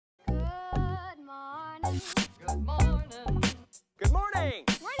Good morning. Good morning.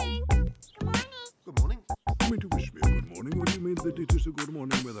 Morning. Good morning. Good morning. You mean to wish me a good morning, or do you mean that it is a good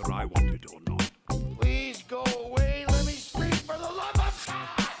morning whether I want it or not? Please go away. Let me speak for the love of God.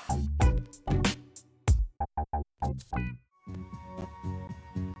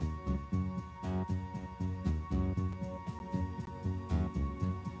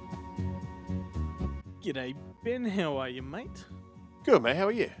 G'day, Ben. How are you, mate? Good, mate. How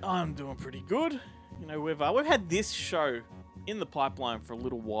are you? I'm doing pretty good. You know, we've had this show in the pipeline for a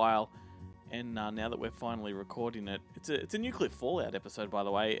little while, and now that we're finally recording it, it's a nuclear fallout episode, by the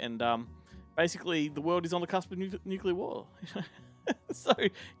way, and basically the world is on the cusp of nuclear war. So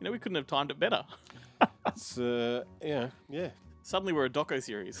you know, we couldn't have timed it better. It's yeah. Suddenly we're a doco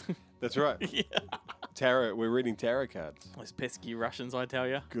series. That's right. Yeah. Tarot. We're reading tarot cards. Those pesky Russians, I tell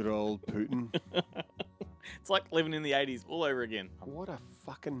you. Good old Putin. It's like living in the 80s all over again. What a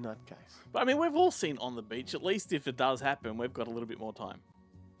fucking nutcase. But I mean, we've all seen On the Beach. At least if it does happen, we've got a little bit more time.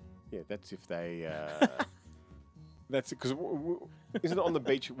 Yeah, that's if they. That's because isn't it On the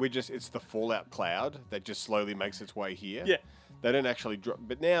Beach? It's the fallout cloud that just slowly makes its way here. Yeah. They don't actually drop,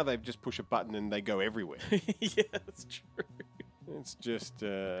 but now they've just push a button and they go everywhere. Yeah, that's true. It's just.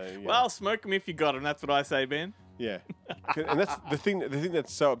 Yeah. Well, smoke them if you got them. That's what I say, Ben. Yeah, and that's the thing. The thing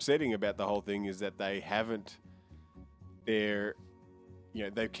that's so upsetting about the whole thing is that they haven't. They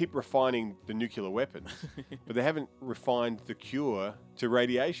keep refining the nuclear weapons, but they haven't refined the cure to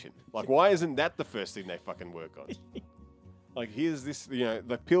radiation. Like, why isn't that the first thing they fucking work on? Like, here's this.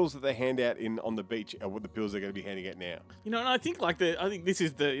 The pills that they hand out on the beach are what the pills they're going to be handing out now. You know, and I think this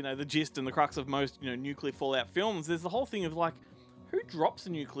is the gist and the crux of most nuclear fallout films. There's the whole thing of like, who drops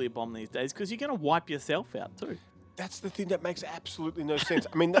a nuclear bomb these days? Because you're going to wipe yourself out too. That's the thing that makes absolutely no sense.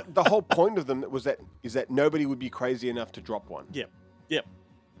 I mean, the whole point of them is that nobody would be crazy enough to drop one. Yep.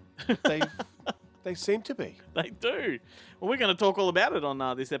 They seem to be. They do. Well, we're going to talk all about it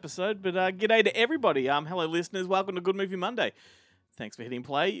on this episode. But g'day to everybody. Hello, listeners. Welcome to Good Movie Monday. Thanks for hitting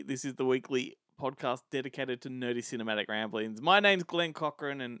play. This is the weekly podcast dedicated to nerdy cinematic ramblings. My name's Glenn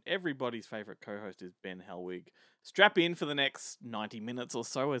Cochran, and everybody's favourite co-host is Ben Helwig. Strap in for the next 90 minutes or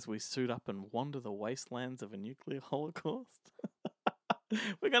so as we suit up and wander the wastelands of a nuclear holocaust.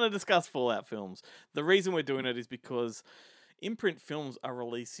 We're going to discuss Fallout films. The reason we're doing it is because Imprint Films are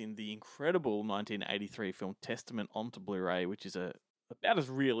releasing the incredible 1983 film Testament onto Blu-ray, which is about as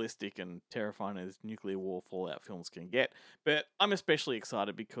realistic and terrifying as nuclear war Fallout films can get. But I'm especially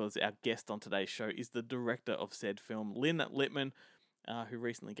excited because our guest on today's show is the director of said film, Lynn Littman, who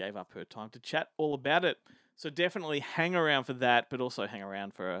recently gave up her time to chat all about it. So definitely hang around for that, but also hang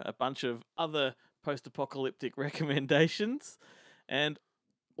around for a bunch of other post-apocalyptic recommendations. And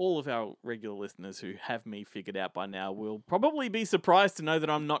all of our regular listeners who have me figured out by now will probably be surprised to know that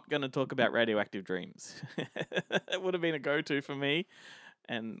I'm not going to talk about Radioactive Dreams. It would have been a go-to for me,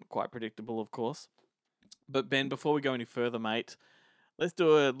 and quite predictable, of course. But Ben, before we go any further, mate, let's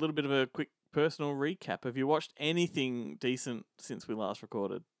do a little bit of a quick personal recap. Have you watched anything decent since we last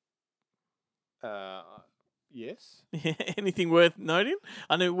recorded? Yes. Anything worth noting?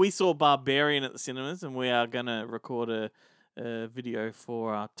 I know we saw Barbarian at the cinemas, and we are going to record a video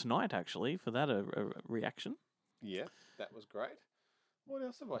for tonight, actually, for that, a reaction. Yeah, that was great. What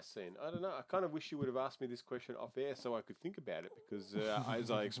else have I seen? I don't know. I kind of wish you would have asked me this question off air so I could think about it because, as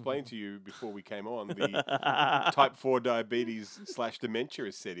I explained to you before we came on, the type 4 diabetes / dementia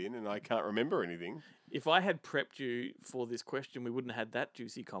is set in and I can't remember anything. If I had prepped you for this question, we wouldn't have had that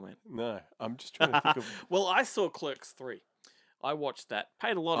juicy comment. No, I'm just trying to think of... Well, I saw Clerks 3. I watched that.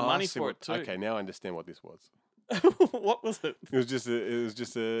 Paid a lot of money for it too. Okay, now I understand what this was. What was it? It was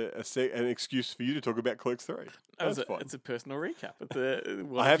just an excuse for you to talk about Clerks 3. It's a personal recap.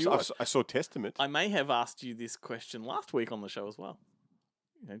 I saw Testament. I may have asked you this question last week on the show as well.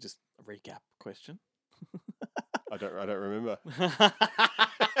 Just a recap question. I don't remember.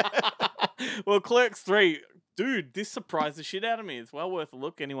 Well, Clerks 3, dude, this surprised the shit out of me. It's well worth a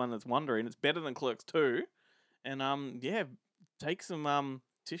look. Anyone that's wondering, it's better than Clerks 2, and take some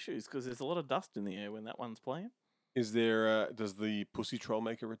tissues because there's a lot of dust in the air when that one's playing. Is there? Does the pussy troll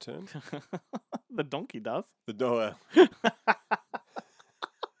make a return? The donkey does. The doer.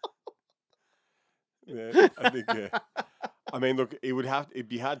 Yeah, I think. I mean, look, it'd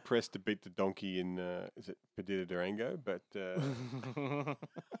be hard pressed to beat the donkey in is it Perdita Durango? But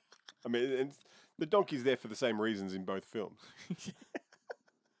I mean, the donkey's there for the same reasons in both films.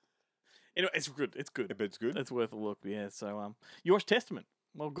 Anyway, it's good. It's good. It's good. It's worth a look. Yeah. So, you watched Testament.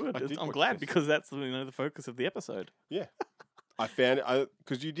 Well, good. I'm glad Testament. because that's the focus of the episode. Yeah. I found it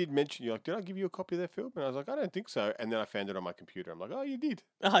because you did mention, you're like, did I give you a copy of that film? And I was like, I don't think so. And then I found it on my computer. I'm like, oh, you did.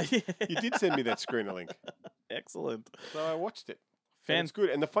 Oh, yeah. You did send me that screener link. Excellent. So I watched it. And it's good.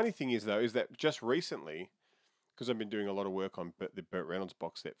 And the funny thing is, though, is that just recently, because I've been doing a lot of work on the Burt Reynolds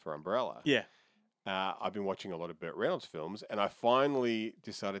box set for Umbrella, Yeah. I've been watching a lot of Burt Reynolds films, and I finally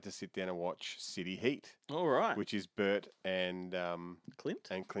decided to sit down and watch City Heat, All right. which is Burt and Clint?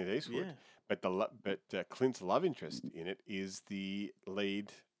 Clint Eastwood. Yeah. But Clint's love interest in it is the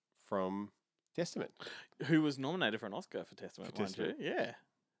lead from Testament. Who was nominated for an Oscar for Testament, mind you. Yeah.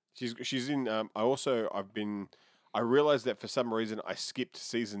 She's in. I realized that for some reason I skipped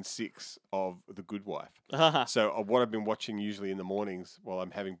season 6 of The Good Wife. So what I've been watching usually in the mornings while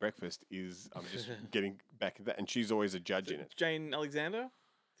I'm having breakfast is I'm just getting back at that, and she's always a judge in it. Jane Alexander? I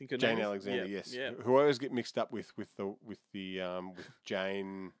think her Jane name is? Alexander, Yeah, yes. Yeah. Who I always get mixed up with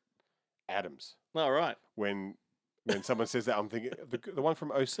Jane Addams. All right. When someone says that, I'm thinking the one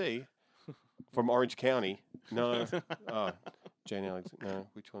from OC, from Orange County. No, Jane Alexander. No,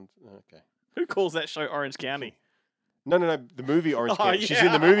 which one? No, okay. Who calls that show Orange County? No, the movie Orange Oh, County. yeah. She's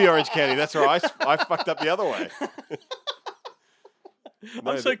in the movie Orange County. That's right. I fucked up the other way.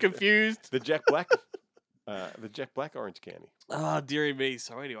 No, I'm so confused. The Jack Black Orange County. Oh, dearie me.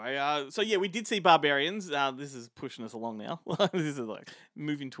 So anyway, so yeah, we did see Barbarians. This is pushing us along now. This is like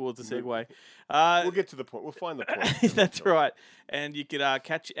moving towards a segue. We'll get to the point. We'll find the point. That's right. And you could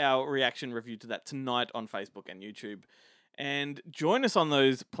catch our reaction review to that tonight on Facebook and YouTube. And join us on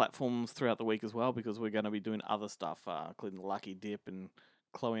those platforms throughout the week as well, because we're going to be doing other stuff, including Lucky Dip, and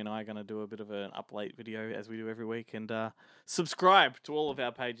Chloe and I are going to do a bit of an up late video as we do every week. And subscribe to all of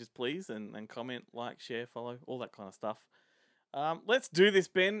our pages, please, and comment, like, share, follow, all that kind of stuff. Let's do this,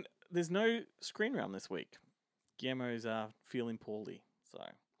 Ben. There's no screen round this week. Guillermo's feeling poorly, so.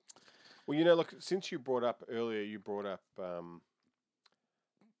 Well, look, since you brought up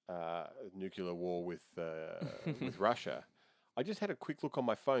nuclear war with Russia, I just had a quick look on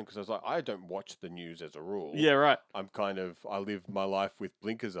my phone because I was like, I don't watch the news as a rule. Yeah, right. I live my life with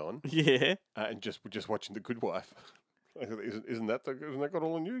blinkers on. Yeah. And just watching The Good Wife. Isn't that got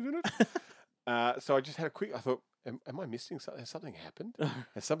all the news in it? So I just had I thought, am I missing something? Has something happened?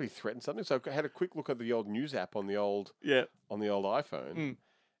 Has somebody threatened something? So I had a quick look at the old news app on the old iPhone,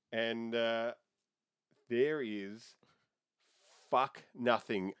 and there is fuck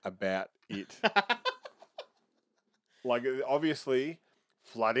nothing about it. Like, obviously,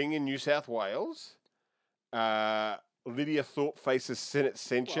 flooding in New South Wales. Lydia Thorpe faces Senate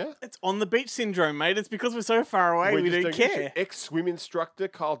censure. Well, it's on the beach syndrome, mate. It's because we're so far away, we don't care. Ex-swim instructor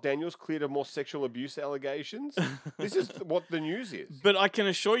Kyle Daniels cleared of more sexual abuse allegations. This is what the news is. But I can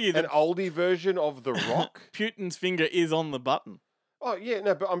assure you that an oldie version of The Rock. Putin's finger is on the button. Oh yeah,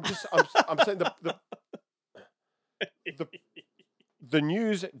 no, but I'm saying the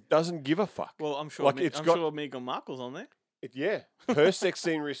news doesn't give a fuck. Well, I'm sure. Like, sure Meghan Markle's on there. Yeah, her sex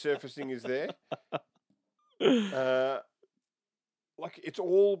scene resurfacing is there. Like it's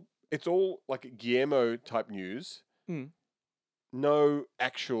all like Guillermo type news. No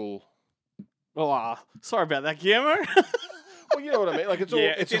actual. Oh, sorry about that, Guillermo. Well, you know what I mean. Like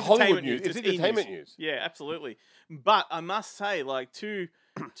it's Hollywood news. It's entertainment news. Yeah, absolutely. But I must say, like to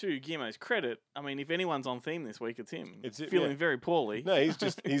Guillermo's credit, I mean, if anyone's on theme this week, it's him. It's feeling very poorly. No, he's.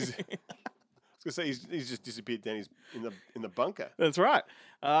 I was gonna say he's just disappeared down in the bunker. That's right.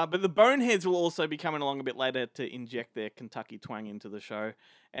 But the Boneheads will also be coming along a bit later to inject their Kentucky twang into the show.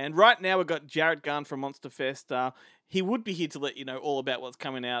 And right now we've got Jared Gunn from Monster Fest. He would be here to let you know all about what's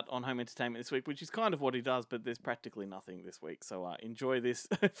coming out on Home Entertainment this week, which is kind of what he does, but there's practically nothing this week. So enjoy this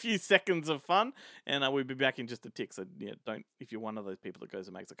few seconds of fun, and we'll be back in just a tick. So yeah, don't, if you're one of those people that goes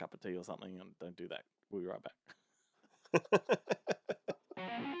and makes a cup of tea or something, don't do that. We'll be right back.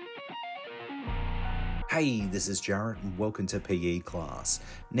 Hey, this is Jarrett and welcome to PE Class.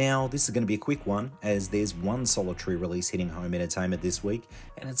 Now, this is going to be a quick one as there's one solitary release hitting home entertainment this week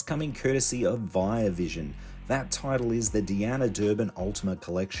and it's coming courtesy of Viavision. That title is the Deanna Durbin Ultimate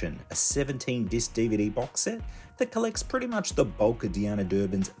Collection, a 17-disc DVD box set that collects pretty much the bulk of Deanna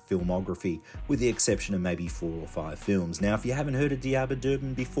Durbin's filmography, with the exception of maybe 4 or 5 films. Now, if you haven't heard of Deanna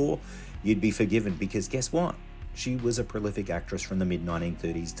Durbin before, you'd be forgiven because guess what? She was a prolific actress from the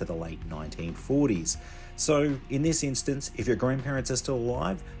mid-1930s to the late 1940s. So, in this instance, if your grandparents are still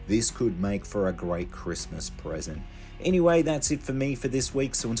alive, this could make for a great Christmas present. Anyway, that's it for me for this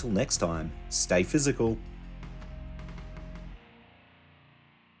week, so until next time, stay physical.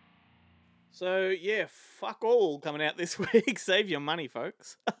 So, yeah, fuck all coming out this week. Save your money,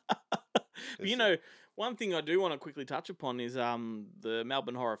 folks. But, you know, one thing I do want to quickly touch upon is the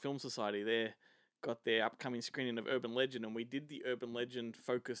Melbourne Horror Film Society. They're got their upcoming screening of Urban Legend, and we did the Urban Legend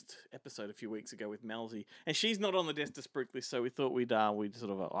focused episode a few weeks ago with Malzy, and she's not on the Death to Spruik list, so we thought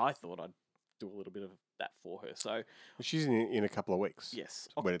I thought I'd do a little bit of that for her. So She's in a couple of weeks. yes,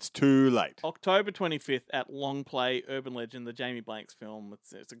 When it's too late. October 25th at Long Play, Urban Legend, the Jamie Blanks film.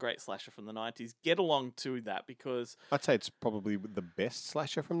 It's a great slasher from the 90s. Get along to that because I'd say it's probably the best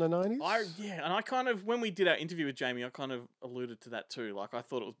slasher from the 90s. and I kind of, when we did our interview with Jamie, I kind of alluded to that too. Like, I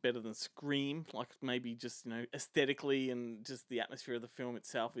thought it was better than Scream. Like, maybe just, aesthetically and just the atmosphere of the film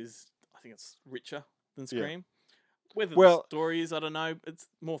itself I think it's richer than Yeah. Scream. Whether Well- the story is, I don't know. It's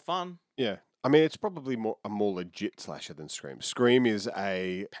more fun. Yeah. I mean, it's probably a more legit slasher than Scream. Scream is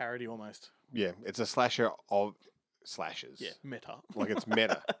Parody almost. it's a slasher of slashers. Yeah, meta. Like it's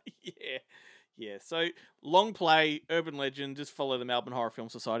meta. Yeah. Yeah. So Long Play, Urban Legend, just follow the Melbourne Horror Film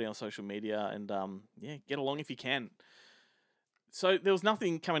Society on social media and get along if you can. So there was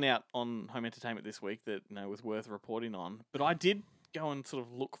nothing coming out on home entertainment this week that was worth reporting on. But I did go and sort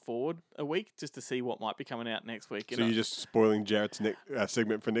of look forward a week just to see what might be coming out next week. So you're just spoiling Jarrett's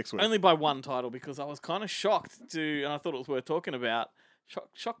segment for next week. Only by one title because I was kind of shocked and I thought it was worth talking about.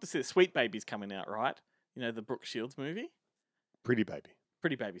 Shocked to see that Sweet Baby's coming out, right? The Brooke Shields movie. Pretty Baby.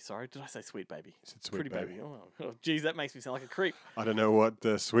 Pretty Baby, sorry. Did I say Sweet Baby? You said Sweet Pretty Baby. Oh, geez, that makes me sound like a creep. I don't know what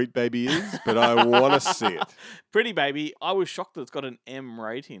the Sweet Baby is, but I want to see it. Pretty Baby, I was shocked that it's got an M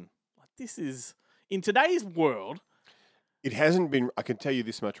rating. Like, this is, in today's world, It hasn't been, I can tell you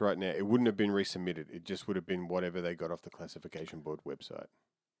this much right now, it wouldn't have been resubmitted. It just would have been whatever they got off the classification board website.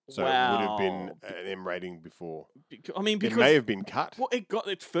 So it would have been an M rating before. because It may have been cut. well, it got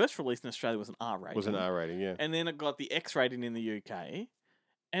its first release in Australia was an R rating. Was an R rating, yeah. And then it got the X rating in the UK.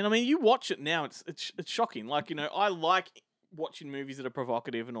 And you watch it now, it's shocking. Like, I like watching movies that are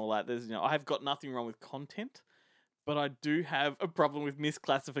provocative and all that. There's, I have got nothing wrong with content, but I do have a problem with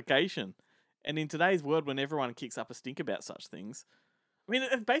misclassification. And in today's world, when everyone kicks up a stink about such things,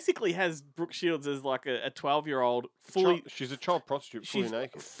 it basically has Brooke Shields as like a 12-year-old fully. She's a child prostitute, fully She's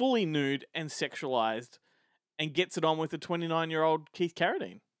naked. fully nude and sexualized, and gets it on with a 29-year-old Keith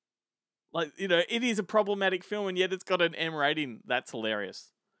Carradine. Like, it is a problematic film, and yet it's got an M rating. That's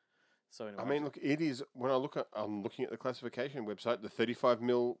hilarious. So anyway. Look, it is, when I'm looking at the classification website, the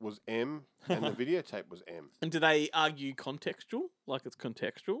 35mm was M and the videotape was M. And do they argue contextual? Like it's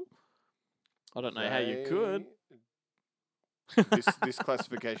contextual? I don't know how you could. This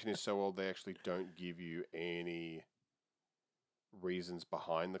classification is so old they actually don't give you any reasons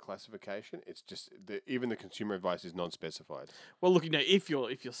behind the classification. It's just even the consumer advice is non-specified. Well, look, if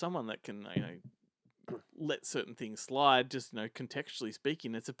you're someone that can let certain things slide, just contextually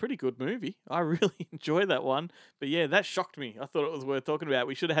speaking, it's a pretty good movie. I really enjoy that one. But yeah, that shocked me. I thought it was worth talking about.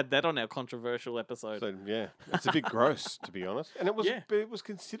 We should have had that on our controversial episode. So yeah, it's a bit gross to be honest, and it was Yeah. it was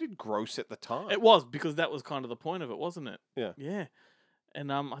considered gross at the time. It was, because that was kind of the point of it, wasn't it? Yeah. Yeah. And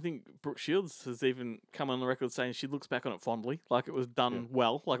I think Brooke Shields has even come on the record saying she looks back on it fondly, like it was done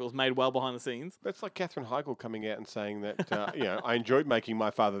well, like it was made well behind the scenes. That's like Katherine Heigl coming out and saying that I enjoyed making my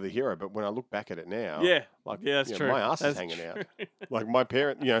father the hero, but when I look back at it now, That's true. my ass That's is hanging true. out. Like my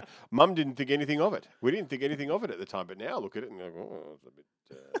parent, mum didn't think anything of it. We didn't think anything of it at the time, but now I look at it and go, oh,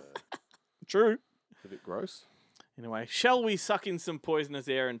 it's True. a bit gross. Anyway, shall we suck in some poisonous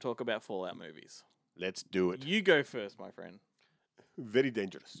air and talk about Fallout movies? Let's do it. You go first, my friend. Very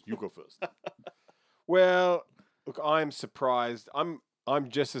dangerous. You go first. Well, look, I'm surprised. I'm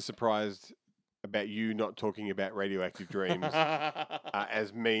just as surprised about you not talking about Radioactive Dreams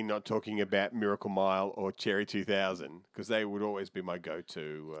as me not talking about Miracle Mile or Cherry 2000, because they would always be my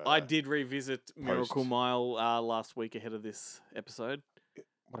go-to. I did revisit Miracle Mile last week ahead of this episode.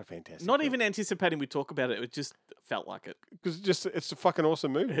 What a fantastic! Not film. even anticipating we talk about it. It just felt like it. because it's a fucking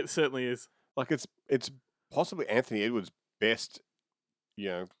awesome movie. It certainly is. Like it's possibly Anthony Edwards' best,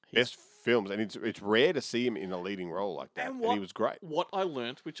 best films, and it's rare to see him in a leading role like that. And he was great. What I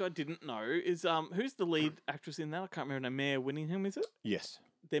learnt, which I didn't know, is who's the lead actress in that? I can't remember. Maya Winningham, is it? Yes,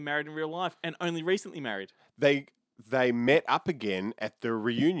 They're married in real life and only recently married. They met up again at the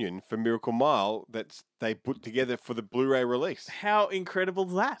reunion for Miracle Mile that they put together for the Blu-ray release. How incredible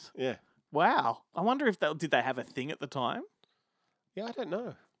is that? Yeah, Wow. I wonder if did they have a thing at the time? yeah. I don't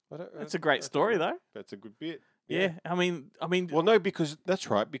know. That's a great story, though. That's a good bit. Yeah. I mean. Well, no, because that's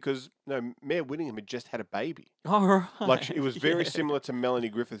right. Because Maya Winningham had just had a baby. All right. Like it was very Yeah. similar to Melanie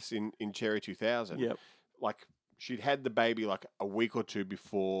Griffiths in Cherry 2000. Yep. Like she'd had the baby like a week or two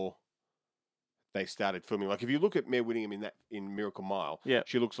before they started filming. Like if you look at Maya Winningham in Miracle Mile, Yep.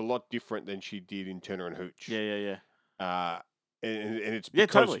 she looks a lot different than she did in Turner and Hooch. Yeah. And it's Yeah,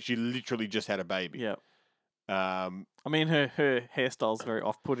 because totally. she literally just had a baby. Yeah. I mean, her hairstyle's very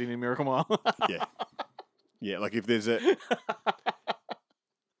off-putting in Miracle Mile. Yeah. Yeah, like if there's a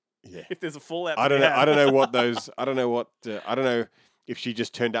yeah, If there's a fallout, I to don't be know. I had. don't know what those. I don't know what. I don't know if she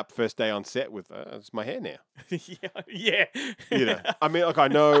just turned up first day on set with it's my hair now. yeah. You know, I mean, like I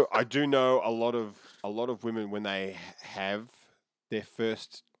do know a lot of women when they have their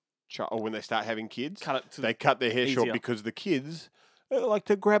first child or when they start having kids, they cut their hair short easier. because the kids like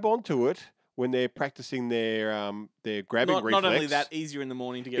to grab onto it when they're practicing their grabbing Not reflex. only that, easier in the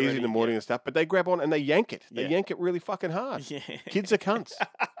morning to get easy ready. in the morning and stuff, but they grab on and they yank it. They Yeah. yank it really fucking hard. Yeah. Kids are cunts.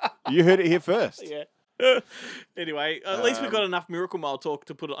 You heard it here first. Yeah. Anyway, at least we got enough Miracle Mile talk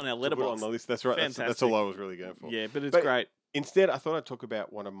to put it on our To put it letterbox. on the list. That's right. That's Fantastic. all I was really going for. Yeah, but it's But- great. Instead, I thought I'd talk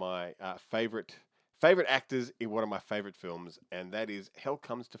about one of my favorite actors in one of my favorite films, and that is Hell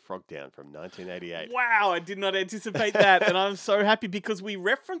Comes to Frogtown from 1988. Wow, I did not anticipate that, and I'm so happy because we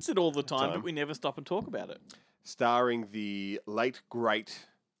reference it all the time, but Time. we never stop and talk about it. Starring the late great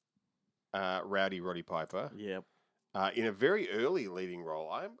Rowdy Roddy Piper Yeah. in a very early leading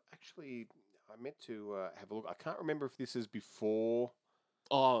role. I meant to have a look. I can't remember if this is before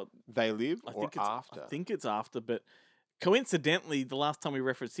Oh, They Live I or think it's after. I think it's after, but coincidentally, the last time we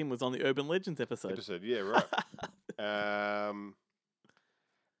referenced him was on the Urban Legends episode. Yeah, right.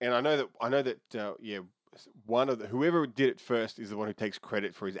 And I know that one of whoever did it first is the one who takes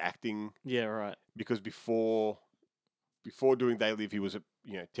credit for his acting Yeah, right. because before doing They Live, he was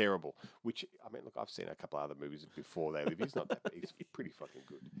terrible. Which I mean, look, I've seen a couple of other movies before They Live. He's not that bad. He's pretty fucking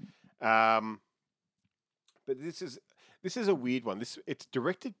good. But this is a weird one. It's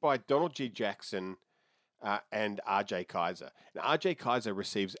directed by Donald G. Jackson and R.J. Kaiser. Now, R.J. Kaiser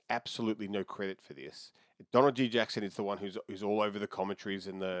receives absolutely no credit for this. Donald G. Jackson is the one who's all over the commentaries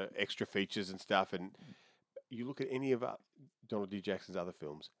and the extra features and stuff. And you look at any of Donald G. Jackson's other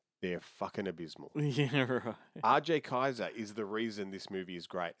films, they're fucking abysmal. Yeah, right. R.J. Kaiser is the reason this movie is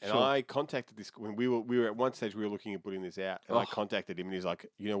great. And Sure. I contacted this when we were at one stage we were looking at putting this out, and I Oh. contacted him, and he's like,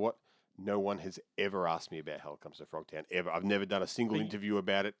 you know what? No one has ever asked me about Hell Comes to Frogtown ever. I've never done a single But- interview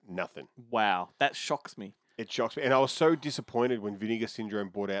about it. Nothing. Wow, that shocks me. It shocks me, and I was so disappointed when Vinegar Syndrome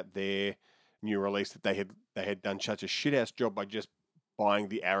brought out their new release that they had done such a shit ass job by just buying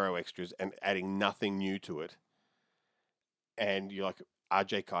the Arrow extras and adding nothing new to it. And you're like,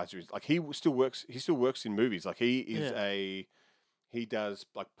 R.J. Kaiser is like he still works in movies. Like he does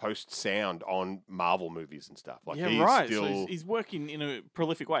like post sound on Marvel movies and stuff. Like yeah, he's right. still So he's working in a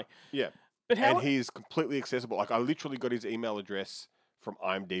prolific way. yeah, But how? and he's completely accessible. Like I literally got his email address from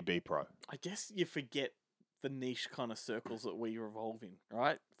IMDb Pro. I guess you forget the niche kind of circles that we revolve in,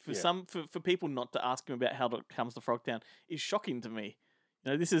 right? For Yeah. for people not to ask him about how it comes to Frogtown is shocking to me.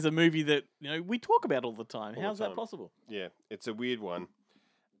 This is a movie that we talk about all the time. All the How's that time. possible? Yeah, it's a weird one.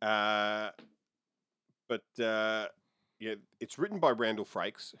 Yeah, it's written by Randall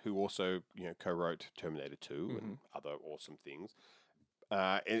Frakes, who also co-wrote Terminator 2 and other awesome things.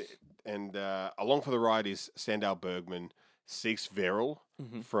 And along for the ride is Sandal Bergman, Cease Verrill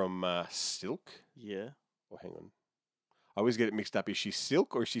Mhm. from Silk. Yeah. Oh, hang on, I always get it mixed up. Is she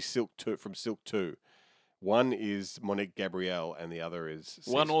Silk or is she Silk 2 from Silk 2? One is Monique Gabrielle and the other is Cease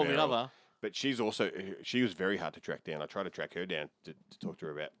One or the Verrill. other. But she was very hard to track down. I tried to track her down to talk to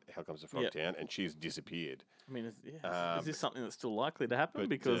her about How Comes to Frogtown, and she's disappeared. I mean, is this something that's still likely to happen? but,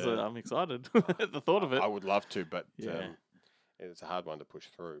 Because uh, I'm excited at the thought of it. I would love to, but Yeah. it's a hard one to push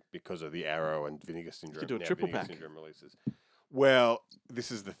through because of the Arrow and Vinegar Syndrome. do a now triple Vinegar pack. Syndrome releases. Well, this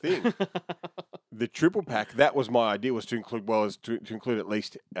is the thing. The triple pack, that was my idea, was to include to include at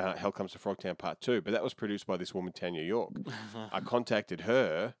least Hell Comes to Frogtown Part 2, but that was produced by this woman, Tanya York. I contacted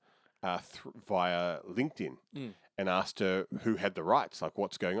her via LinkedIn and asked her who had the rights, like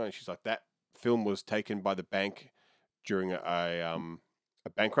what's going on. And she's like, that film was taken by the bank during a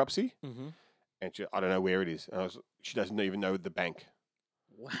bankruptcy, hmm and I don't know where it is. And she doesn't even know the bank.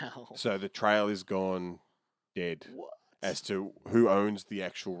 Wow. So the trail is gone dead What? as to who owns the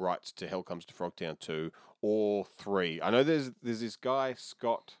actual rights to Hell Comes to Frogtown 2 or 3. I know there's this guy,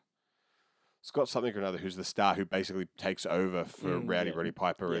 Scott something or another, who's the star who basically takes over for Rowdy yeah. Roddy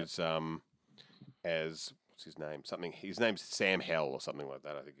Piper Yeah. as what's his name? His name's Sam Hell or something like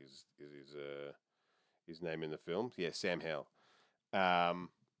that. I think is his name in the film. Yeah, Sam Hell.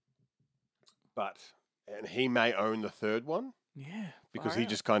 And he may own the third one Yeah. because far he out.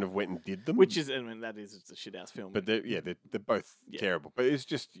 just kind of went and did them. Which is, I mean, that is it's a shit ass film. But they're both Yeah. terrible. But it's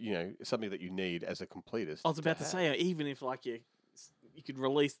just something that you need as a completist. I was about to have. say, even if like you could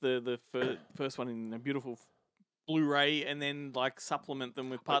release the first one in a beautiful Blu-ray and then like supplement them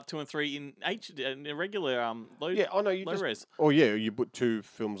with part 2 and 3 in in a regular low Yeah, I know you low just. res. Oh yeah, you put 2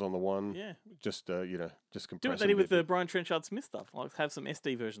 films on the one. Yeah, Just just compress. do what they them did a with bit. the Brian Trenchard Smith stuff. Like have some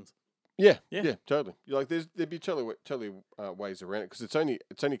SD versions. Yeah, Yeah. yeah, totally. Like there'd be totally ways around it because it's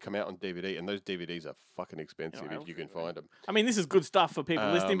only come out on DVD and those DVDs are fucking expensive if you can find them. I mean, this is good stuff for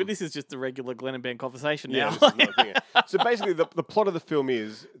people listening, but Um, this is just the regular Glenn and Ben conversation Yeah. now. This is another thing. So basically, the plot of the film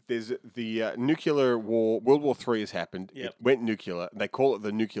is there's the nuclear war. World War III has happened. Yep. It went nuclear. They call it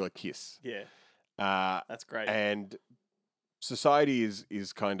the nuclear kiss. Yeah, Uh, that's great. and society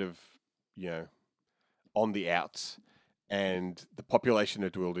is kind of on the outs, and the population are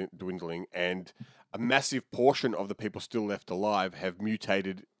dwindling, and a massive portion of the people still left alive have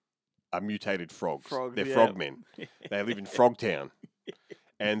mutated frogs. Frogs, They're yeah. frogmen. They live in Frogtown,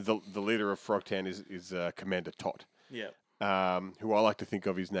 and the leader of Frogtown is Commander Tot, Yeah, who I like to think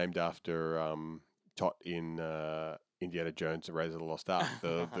of is named after Tot in Indiana Jones and Raiders of the Lost Ark,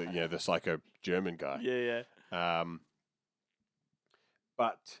 the psycho German guy. yeah.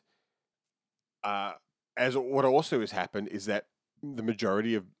 But as what also has happened is that the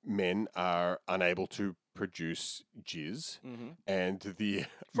majority of men are unable to produce jizz, Mm-hmm. and the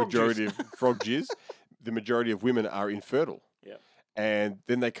Frog majority of frog jizz, the majority of women are infertile. Yep. And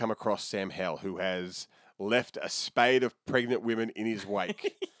then they come across Sam Hell, who has left a spade of pregnant women in his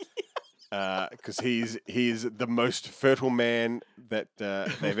wake. Because he's the most fertile man that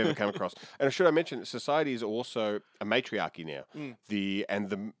they've ever come across. And should I mention, society is also a matriarchy now. Mm.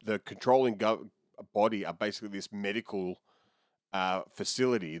 The controlling body are basically this medical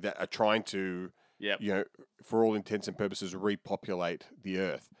facility that are trying to, Yep. for all intents and purposes, repopulate the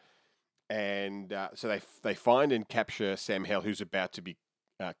earth. And so they find and capture Sam Hell, who's about to be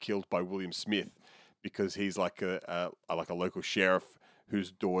killed by William Smith, because he's like a local sheriff whose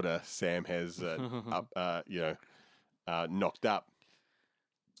daughter Sam has knocked up,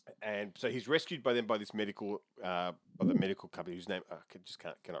 and so he's rescued by this medical by the medical company whose name I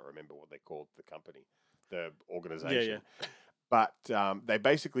cannot remember what they called the company, the organization. Yeah. But they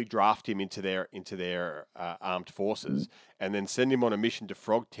basically draft him into their armed forces and then send him on a mission to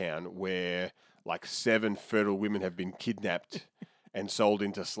Frogtown, where like 7 fertile women have been kidnapped and sold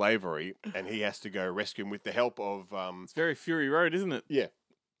into slavery, and he has to go rescue them with the help of It's very Fury Road, isn't it? yeah.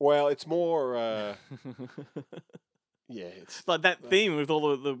 Well, it's more it's Like that theme with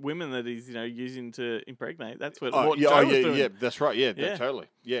all the women that he's using to impregnate. That's what oh, Morton yeah, Joe was doing. yeah, that's right. Yeah, Yeah. totally.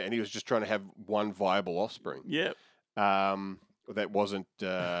 Yeah, and he was just trying to have one viable offspring. Yep. That wasn't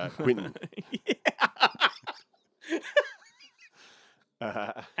Quentin.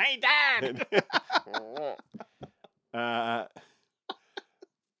 Hey, Dad.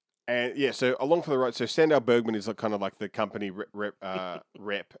 And yeah, so along for the ride. So Sandow Bergman is kind of like the company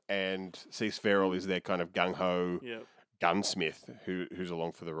rep, and Cease Farrell is their kind of gung ho Yep. gunsmith who's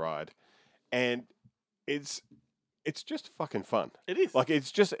along for the ride, and it's just fucking fun. It is. Like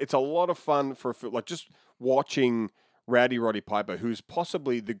it's a lot of fun for like just watching Rowdy Roddy Piper, who's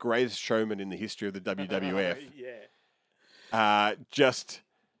possibly the greatest showman in the history of the WWF. Yeah.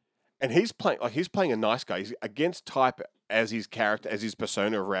 And he's playing a nice guy. He's against type as his character, as his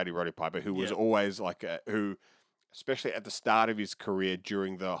persona of Rowdy Roddy Piper, who was Yeah. always like who, especially at the start of his career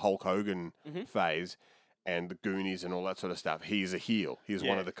during the Hulk Hogan Mhm. phase and the Goonies and all that sort of stuff, he's a heel. He's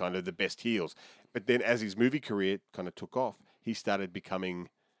one Yeah. of the kind of the best heels. But then as his movie career kind of took off, he started becoming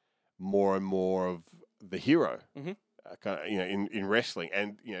more and more of the hero. Mhm. Kind of, in wrestling,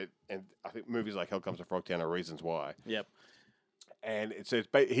 and and I think movies like Hell Comes to Frogtown are reasons why. Yep. And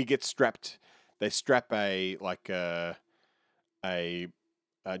he gets strapped. They strap a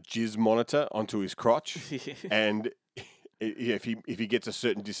jizz monitor onto his crotch, and if he gets a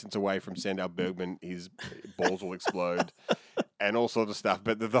certain distance away from Sandow Bergman, his balls will explode, and all sorts of stuff.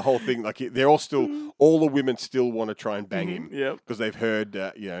 But the whole thing, like they're all the women still want to try and bang him Yep. because they've heard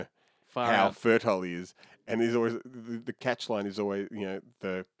Far how out. fertile he is, and he's always the catch line is always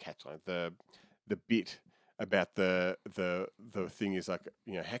the catch line the bit about the thing is like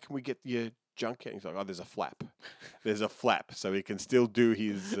how can we get your junk out? He's like, oh, there's a flap, so he can still do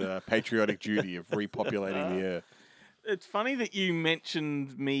his patriotic duty of repopulating the earth. It's funny that you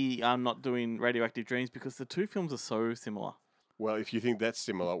mentioned me not doing Radioactive Dreams because the two films are so similar. Well, if you think that's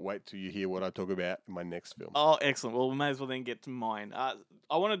similar, wait till you hear what I talk about in my next film. Oh, excellent. Well, we may as well then get to mine. I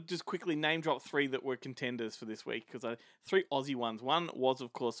want to just quickly name drop 3 that were contenders for this week because 3 Aussie ones. One was,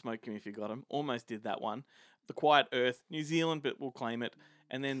 of course, Smoke 'Em If You Got 'Em. Almost did that one. The Quiet Earth, New Zealand, but we'll claim it.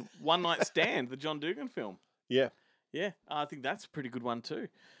 And then One Night Stand, the John Dugan film. Yeah. Yeah, I think that's a pretty good one too.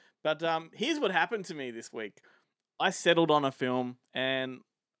 But here's what happened to me this week. I settled on a film and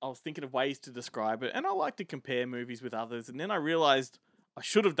I was thinking of ways to describe it, and I like to compare movies with others, and then I realized I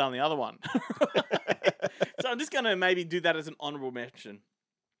should have done the other one. So I'm just going to maybe do that as an honorable mention.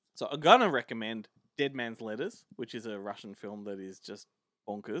 So I'm going to recommend Dead Man's Letters, which is a Russian film that is just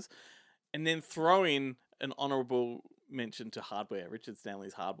bonkers, and then throw in an honorable mention to Hardware, Richard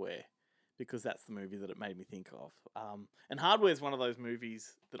Stanley's Hardware, because that's the movie that it made me think of. And Hardware is one of those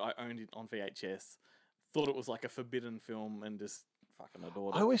movies that I owned it on VHS. Thought it was like a forbidden film and just fucking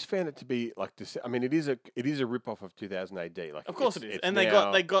adored it. I always found it to be like this. I mean, it is a rip-off of 2000 AD. Like, Of course it is. it's And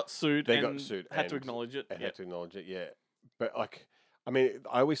now- they got sued. they and got sued Had to and- acknowledge it. and Yep. had to acknowledge it. Yeah, but like, I mean,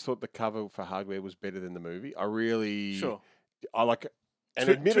 I always thought the cover for Hardware was better than the movie. I really, Sure. I like, and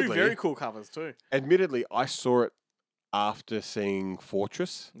two admittedly, very cool covers too. I saw it after seeing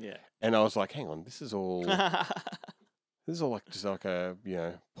Fortress, Yeah. and I was like, hang on, this is all like just like a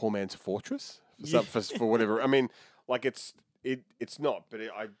poor man's Fortress Yeah. for whatever. I mean, like it's not, but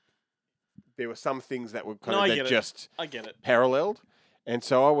there were some things that were kind No, I of get that it. just I get it. paralleled. And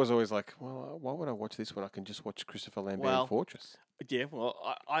so I was always like, well, why would I watch this when I can just watch Christopher Lambert Well, in Fortress? Yeah, well,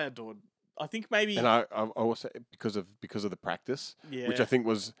 I adored. I think maybe. And I also because of the practice, yeah. which I think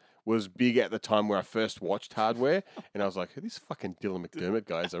was big at the time where I first watched Hardware, and I was like, this fucking Dylan McDermott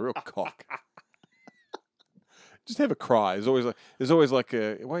guy is a real cock. Just have a cry. There's always like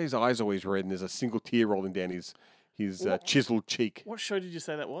why his eyes always red, and there's a single tear rolling down his chiseled cheek. What show did you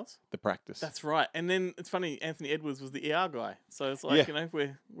say that was? The Practice. That's right. And then it's funny, Anthony Edwards was the ER guy. So it's like, Yeah.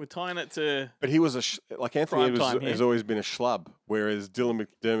 we're tying it to. But he was like Anthony Prime Edwards time, has yeah. always been a schlub, whereas Dylan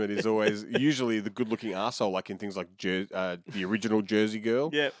McDermott is always usually the good-looking arsehole, like in things like the original Jersey Girl.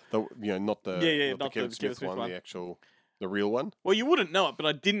 Yeah. Not the Yeah, not not the Kevin the Smith, Kevin Smith one. the real one. Well, you wouldn't know it, but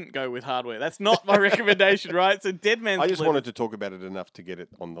I didn't go with Hardware. That's not my recommendation, right? So Dead Man's I just Letters- wanted to talk about it enough to get it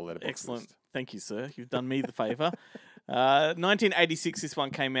on the letterbox. Excellent. list. Thank you, sir. You've done me the favour. 1986, this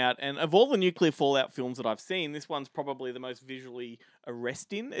one came out, and of all the nuclear fallout films that I've seen, this one's probably the most visually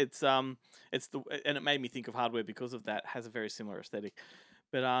arresting. And it made me think of Hardware because of that. It has a very similar aesthetic,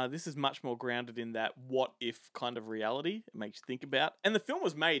 but this is much more grounded in that what if kind of reality. It makes you think about, and the film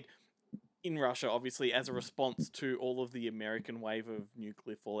was made in Russia, obviously, as a response to all of the American wave of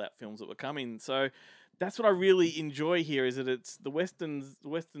nuclear fallout films that were coming. So that's what I really enjoy here, is that it's the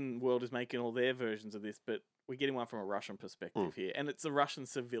Western world is making all their versions of this, but we're getting one from a Russian perspective here, and it's a Russian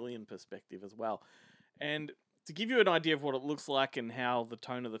civilian perspective as well. And to give you an idea of what it looks like and how the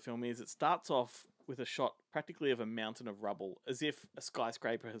tone of the film is, it starts off with a shot practically of a mountain of rubble, as if a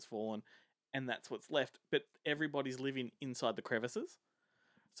skyscraper has fallen, and that's what's left, but everybody's living inside the crevices.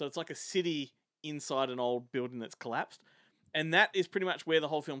 So it's like a city inside an old building that's collapsed. And that is pretty much where the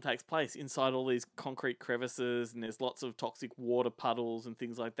whole film takes place, inside all these concrete crevices, and there's lots of toxic water puddles and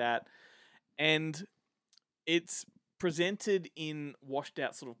things like that. And it's presented in washed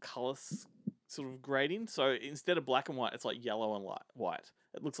out sort of colour sort of grading. So instead of black and white, it's like yellow and white.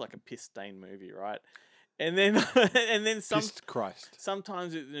 It looks like a piss-stained movie, right? And then Pissed Christ.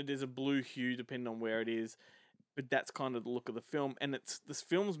 sometimes there's a blue hue depending on where it is. But that's kind of the look of the film, and this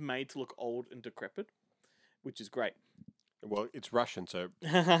film's made to look old and decrepit, which is great. Well, it's Russian, so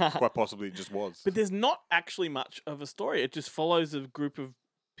But quite possibly it just was. there's not actually much of a story. It just follows a group of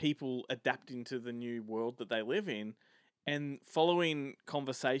people adapting to the new world that they live in, and following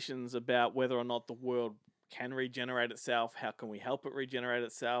conversations about whether or not the world can regenerate itself, how can we help it regenerate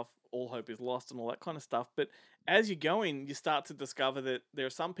itself, all hope is lost, and all that kind of stuff. But as you go in, you start to discover that there are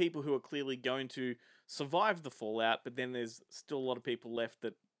some people who are clearly going to survive the fallout, but then there's still a lot of people left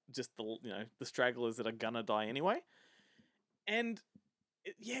that just the stragglers that are gonna die anyway. And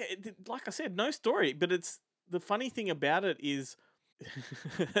like I said, no story, but it's the funny thing about it is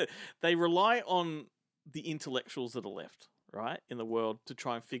they rely on the intellectuals that are left, right, in the world to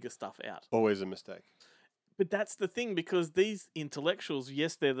try and figure stuff out. Always a mistake. But that's the thing, because these intellectuals,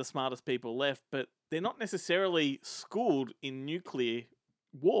 yes, they're the smartest people left, but they're not necessarily schooled in nuclear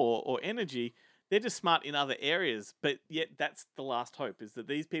war or energy. They're just smart in other areas, but yet that's the last hope, is that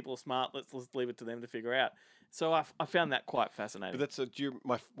these people are smart. Let's leave it to them to figure out. So I found that quite fascinating. But that's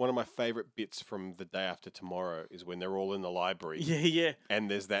one of my favorite bits from The Day After Tomorrow is when they're all in the library. Yeah. And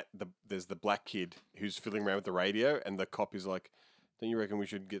there's the black kid who's fiddling around with the radio, and the cop is like, "Don't you reckon we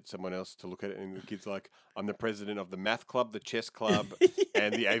should get someone else to look at it?" And the kid's like, "I'm the president of the math club, the chess club,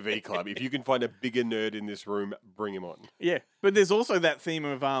 and the AV club. If you can find a bigger nerd in this room, bring him on." Yeah, but there's also that theme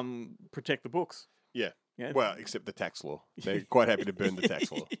of protect the books. Yeah. Yeah. Well, except the tax law. They're quite happy to burn the tax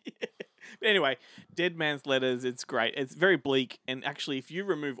law. But anyway, Dead Man's Letters, it's great. It's very bleak, and actually, if you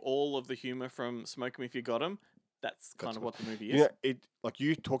remove all of the humor from Smoke 'Em If You Got 'Em, that's what the movie is. You know,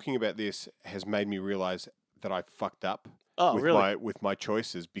 you talking about this has made me realize that I fucked up Oh, really? with my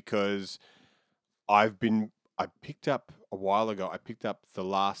choices because I picked up a while ago. I picked up The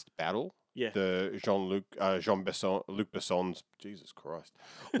Last Battle. Yeah. The Luc Besson's Jesus Christ,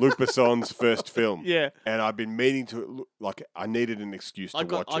 Luc Besson's first film. Yeah. And I've been meaning to I needed an excuse to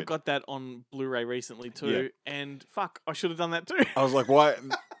watch it. I got that on Blu-ray recently too, and fuck, I should have done that too. I was like, why?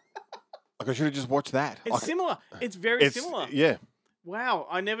 Like I should have just watched that. It's similar. It's very similar. Yeah. Wow,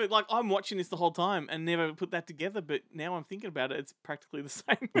 I never I'm watching this the whole time and never put that together, but now I'm thinking about it, it's practically the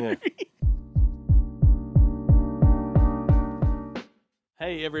same movie.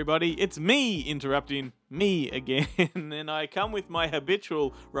 Hey everybody, it's me interrupting me again, and I come with my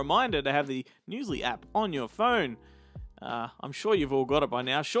habitual reminder to have the Newsly app on your phone. I'm sure you've all got it by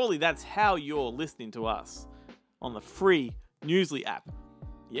now. Surely that's how you're listening to us, on the free Newsly app.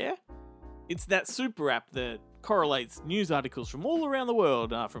 Yeah? It's that super app that correlates news articles from all around the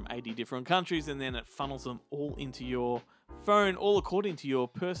world, from 80 different countries, and then it funnels them all into your phone, all according to your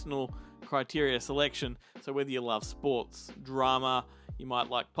personal criteria selection. So whether you love sports, drama, you might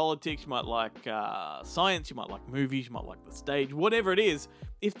like politics, you might like science, you might like movies, you might like the stage, whatever it is,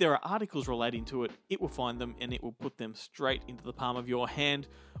 if there are articles relating to it, it will find them and it will put them straight into the palm of your hand,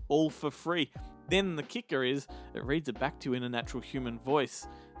 all for free. Then the kicker is, it reads it back to you in a natural human voice.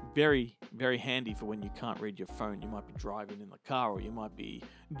 Very, very handy for when you can't read your phone. You might be driving in the car or you might be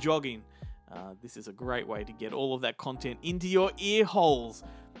jogging. This is a great way to get all of that content into your ear holes.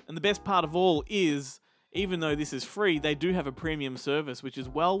 And the best part of all is, even though this is free, they do have a premium service, which is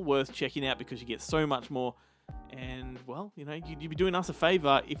well worth checking out because you get so much more. And, well, you know, you'd be doing us a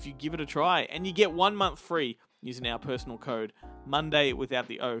favor if you give it a try. And you get 1 month free using our personal code, Monday without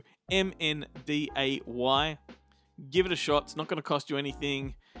the O, MNDAY. Give it a shot. It's not going to cost you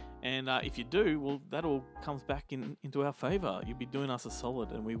anything. And if you do, well, that all comes back into our favor. You'd be doing us a solid,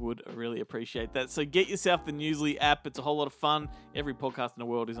 and we would really appreciate that. So get yourself the Newsly app. It's a whole lot of fun. Every podcast in the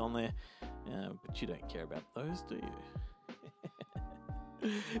world is on there. But you don't care about those, do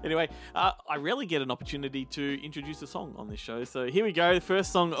you? Anyway, I rarely get an opportunity to introduce a song on this show. So here we go. The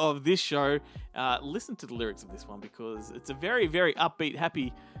first song of this show. Listen to the lyrics of this one because it's a very, very upbeat,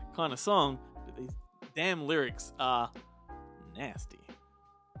 happy kind of song. But these damn lyrics are nasty.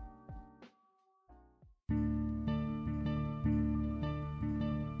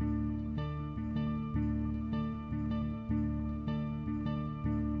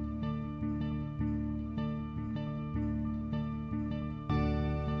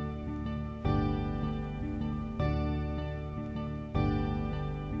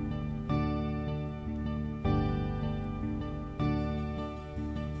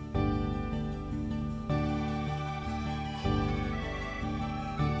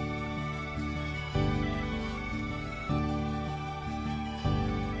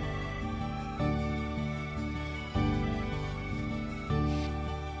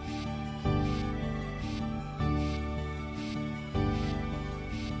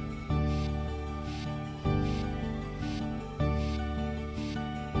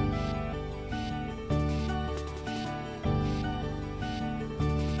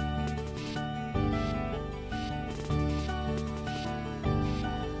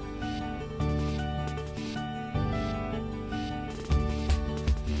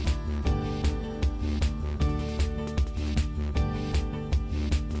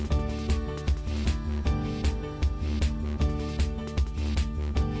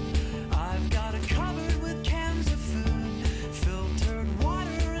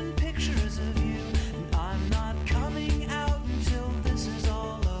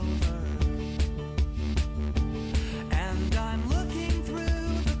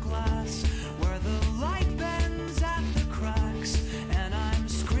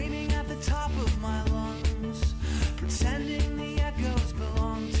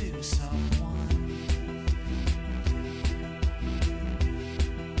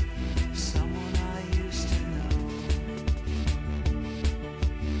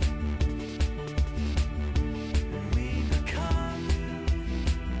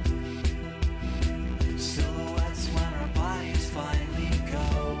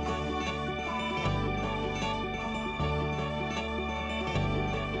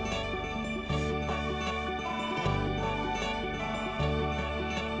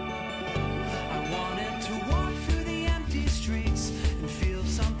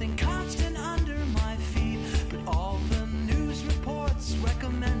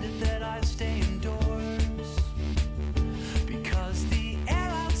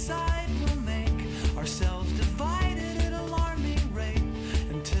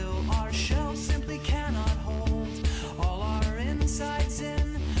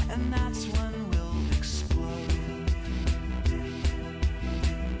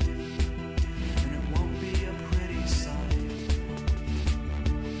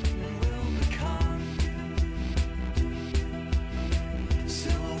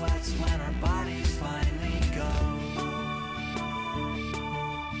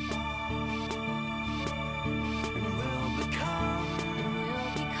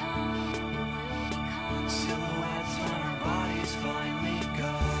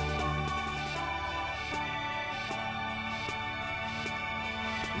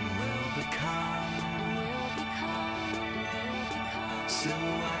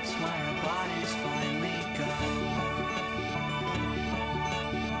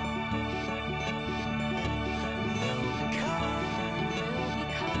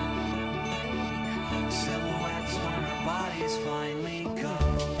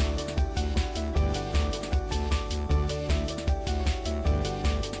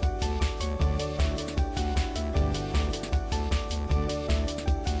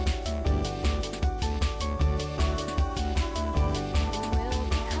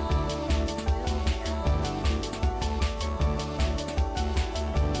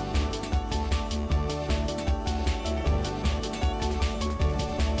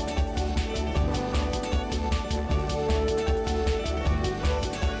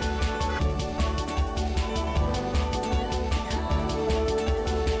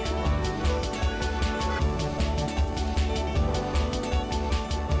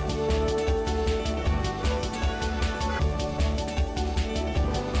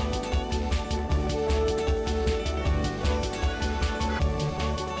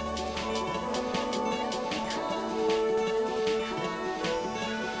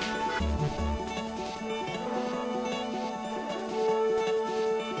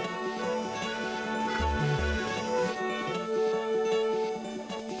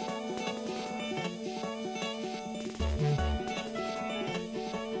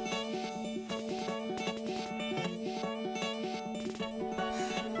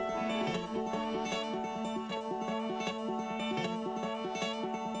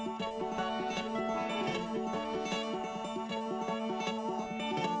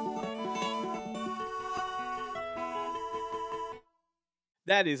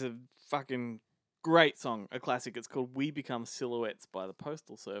 That is a fucking great song, a classic. It's called We Become Silhouettes by the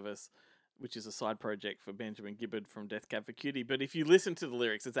Postal Service, which is a side project for Benjamin Gibbard from Death Cab for Cutie. But if you listen to the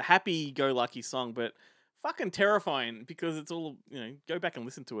lyrics, it's a happy-go-lucky song, but fucking terrifying because it's all, go back and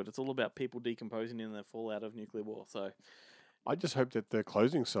listen to it. It's all about people decomposing in the fallout of nuclear war. So I just hope that the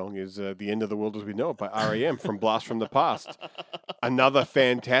closing song is The End of the World as We Know It by R.E.M. from Blast from the Past. Another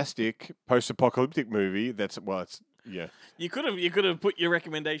fantastic post-apocalyptic movie that's, yeah. You could have put your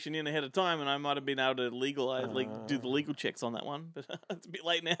recommendation in ahead of time, and I might have been able to do the legal checks on that one, but it's a bit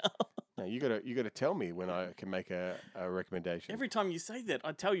late now. No, you gotta tell me when I can make a recommendation. Every time you say that,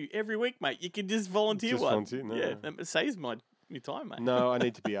 I tell you every week, mate. You can just volunteer Just one. volunteer? No. Yeah, that saves my time, mate. No, I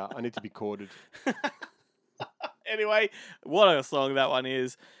need to be courted. Anyway, what a song that one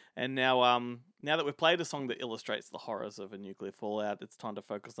is. And now that we've played a song that illustrates the horrors of a nuclear fallout, it's time to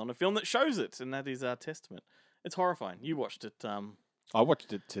focus on a film that shows it, and that is Testament. It's horrifying. You watched it. I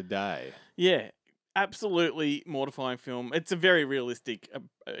watched it today. Yeah, absolutely mortifying film. It's a very realistic,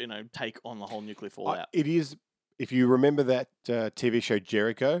 take on the whole nuclear fallout. It is. If you remember that TV show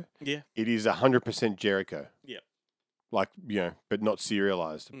Jericho, Yeah. it is 100% Jericho. Yep. Like, but not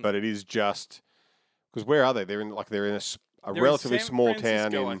serialized. But it is just because where are they? They're in a They're relatively in San small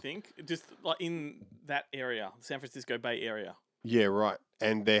Francisco, town. I think, just like in that area, San Francisco Bay Area. Yeah, right.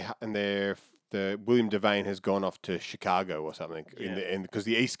 And the William Devane has gone off to Chicago or something, Yeah. and because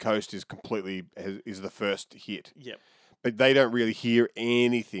the East Coast is is the first hit. Yep. But they don't really hear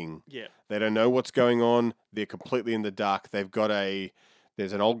anything. Yeah. They don't know what's going on. They're completely in the dark.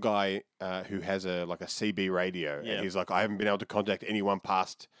 There's an old guy who has a CB radio, Yeah. and he's like, I haven't been able to contact anyone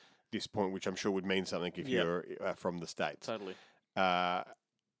past this point, which I'm sure would mean something if Yeah. you're from the States. Totally.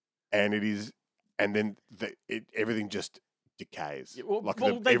 And it is, and then everything just decays. Yeah, well,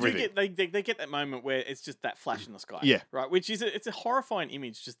 everything. they get that moment where it's just that flash in the sky. Yeah. Right. Which is it's a horrifying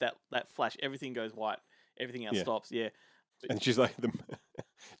image. Just that flash. Everything goes white. Everything else Yeah. stops. Yeah. And she's like,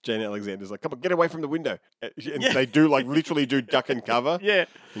 Jane Alexander's like, come on, get away from the window. And Yeah. they do literally do duck and cover. Yeah.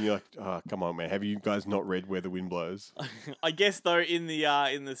 And you're like, oh, come on, man. Have you guys not read Where the Wind Blows? I guess though, in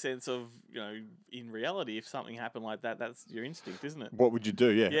the sense of in reality, if something happened like that, that's your instinct, isn't it? What would you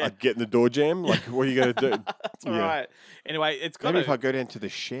do? Yeah. Yeah. I'd get in the door jam. Like, what are you going to do? That's all right. Anyway, Maybe if I go down to the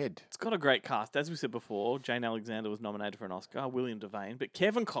shed. It's got a great cast. As we said before, Jane Alexander was nominated for an Oscar, William Devane, but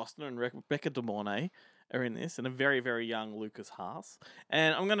Kevin Costner and Rebecca De Mornay are in this, and a very, very young Lucas Haas.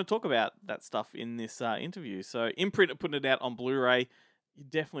 And I'm going to talk about that stuff in this interview. So Imprint are putting it out on Blu-ray. You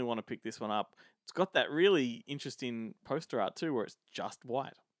definitely want to pick this one up. It's got that really interesting poster art too, where it's just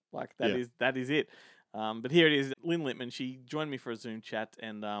white. Like that is it. But here it is. Lynn Littman, she joined me for a Zoom chat,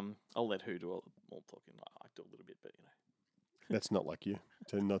 and I'll let her do all talking. I do a little bit, but That's not like you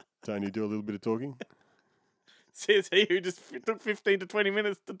to only do a little bit of talking. Says he who just took 15 to 20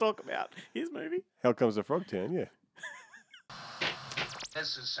 minutes to talk about his movie. How comes the Frogtown? Yeah.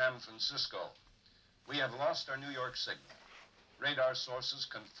 This is San Francisco. We have lost our New York signal. Radar sources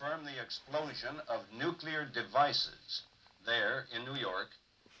confirm the explosion of nuclear devices there in New York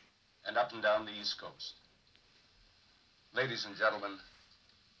and up and down the East Coast. Ladies and gentlemen,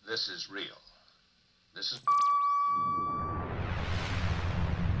 this is real. This is...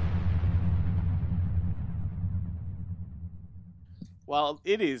 Well,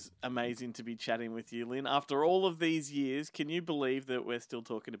 it is amazing to be chatting with you, Lynn. After all of these years, can you believe that we're still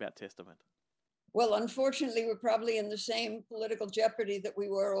talking about Testament? Well, unfortunately, we're probably in the same political jeopardy that we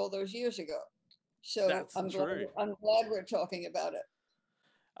were all those years ago. So That's I'm true. glad we're talking about it.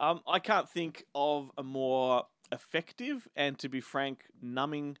 I can't think of a more effective and, to be frank,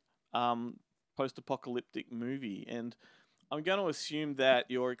 numbing post-apocalyptic movie. And I'm going to assume that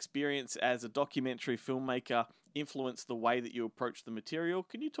your experience as a documentary filmmaker influenced the way that you approach the material.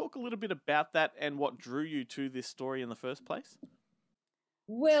 Can you talk a little bit about that and what drew you to this story in the first place?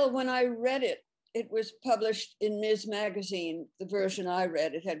 Well, when I read it, it was published in Ms. Magazine, the version I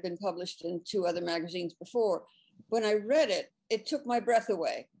read. It had been published in 2 other magazines before. When I read it, it took my breath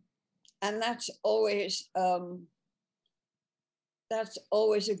away. And that's always a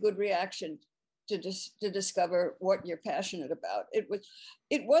good reaction to discover what you're passionate about.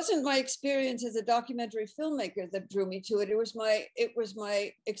 It wasn't my experience as a documentary filmmaker that drew me to it. It was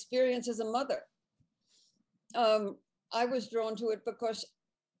my experience as a mother. I was drawn to it because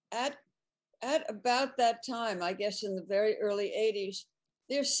at about that time, I guess in the very early 80s,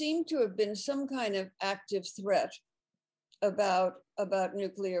 there seemed to have been some kind of active threat about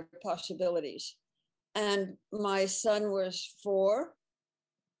nuclear possibilities. And my son was 4,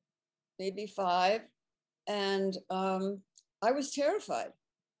 maybe 5, and I was terrified.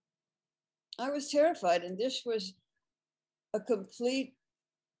 And this was a complete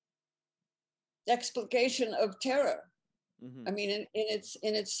explication of terror. Mhm. I mean, in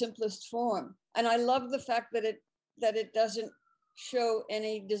its simplest form. And I love the fact that it doesn't show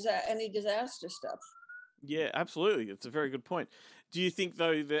any disaster stuff. Yeah, absolutely. It's a very good point. Do you think,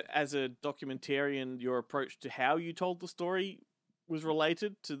 though, that as a documentarian, your approach to how you told the story was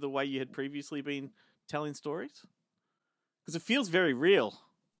related to the way you had previously been telling stories? Because it feels very real.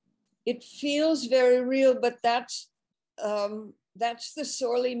 It feels very real, but that's the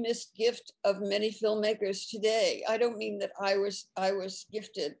sorely missed gift of many filmmakers today. I don't mean that I was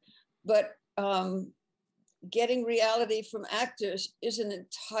gifted, but getting reality from actors is an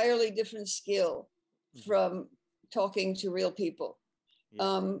entirely different skill from talking to real people.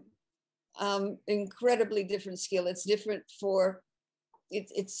 Yeah. Incredibly different skill. It's different for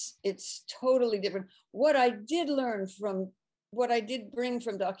it's totally different. What I did bring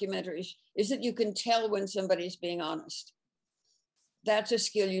from documentaries is that you can tell when somebody's being honest. That's a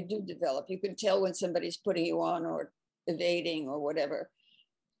skill you do develop. You can tell when somebody's putting you on or evading or whatever.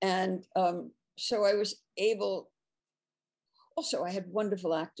 And so I was able, also I had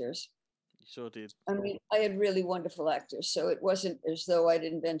wonderful actors. You sure did. I mean, I had really wonderful actors. So it wasn't as though I'd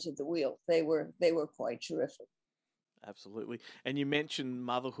invented the wheel. They were quite terrific. Absolutely. And you mentioned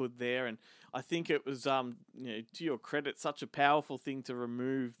motherhood there, and I think it was, to your credit, such a powerful thing to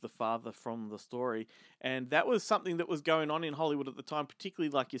remove the father from the story. And that was something that was going on in Hollywood at the time, particularly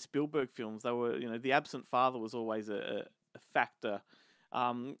like your Spielberg films. They were, the absent father was always a factor.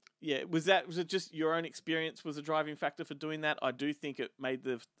 Was it just your own experience was a driving factor for doing that? I do think it made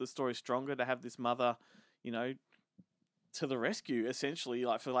the story stronger to have this mother, to the rescue, essentially,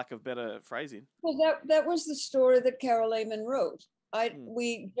 like for lack of better phrasing. Well, that was the story that Carol Lehman wrote.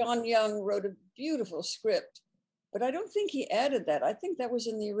 John Young wrote a beautiful script, but I don't think he added that. I think that was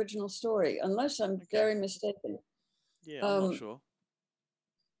in the original story, unless I'm very mistaken. Yeah, I'm not sure.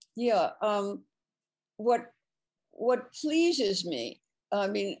 Yeah. What pleases me, I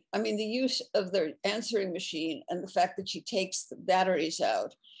mean, the use of the answering machine and the fact that she takes the batteries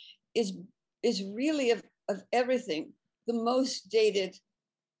out is really of everything the most dated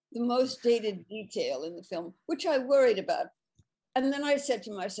detail in the film, which I worried about. And then I said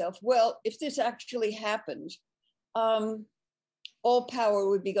to myself, well, if this actually happened, all power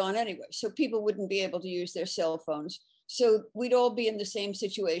would be gone anyway. So people wouldn't be able to use their cell phones. So we'd all be in the same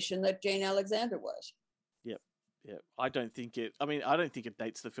situation that Jane Alexander was. Yeah, I don't think it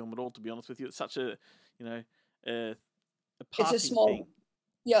dates the film at all, to be honest with you. It's such a, a passing it's a small thing.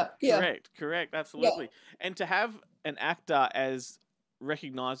 Yeah. Correct, absolutely. Yeah. And to have an actor as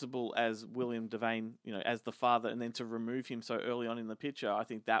recognizable as William Devane, as the father, and then to remove him so early on in the picture, I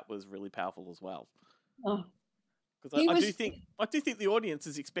think that was really powerful as well. Because I do think the audience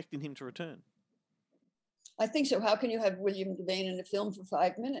is expecting him to return. I think so. How can you have William Devane in a film for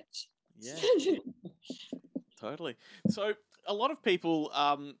 5 minutes? Yeah. Totally. So a lot of people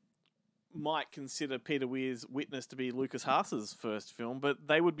might consider Peter Weir's Witness to be Lucas Haas's first film, but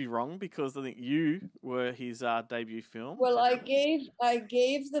they would be wrong because I think you were his debut film. Well, I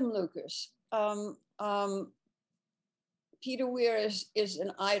gave them Lucas. Peter Weir is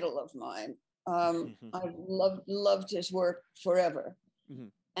an idol of mine. I've loved his work forever,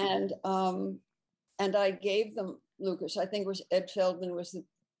 and I gave them Lucas. I think it was Ed Feldman was the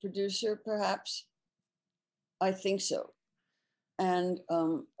producer, perhaps. I think so, and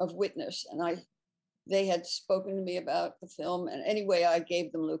of Witness, and they had spoken to me about the film, and anyway, I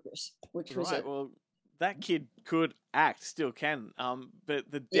gave them Lucas, which was it. Well, that kid could act, still can,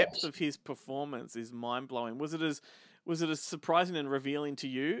 but the depth of his performance is mind blowing. Was it as surprising and revealing to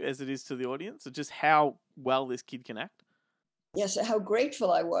you as it is to the audience, or just how well this kid can act? Yes, how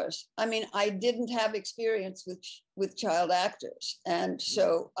grateful I was. I mean, I didn't have experience with child actors, and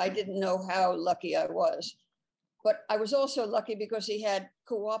so I didn't know how lucky I was. But I was also lucky because he had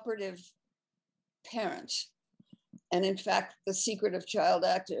cooperative parents. And in fact, the secret of child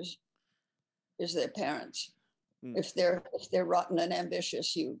actors is their parents. If they're rotten and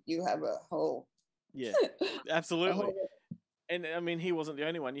ambitious, you have a whole... Yeah, absolutely. And I mean, he wasn't the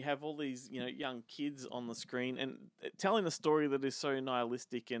only one. You have all these, young kids on the screen and telling a story that is so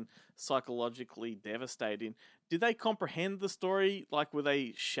nihilistic and psychologically devastating. Did they comprehend the story? Like, were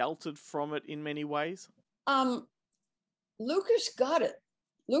they sheltered from it in many ways? Lucas got it.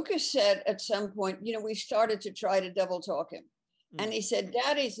 Lucas said at some point, we started to try to double talk him. And he said,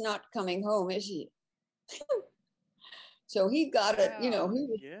 Daddy's not coming home, is he? So he got it,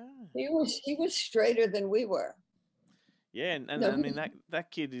 he was straighter than we were. Yeah, and I mean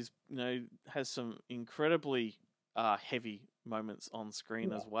that kid is, has some incredibly heavy moments on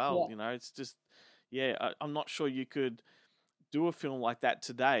screen as well. It's just, I'm not sure you could do a film like that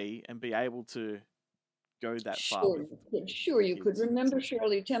today and be able to go that far. Sure, sure, you could kids. remember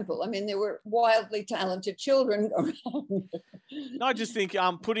Shirley Temple. I mean, there were wildly talented children around. No, I just think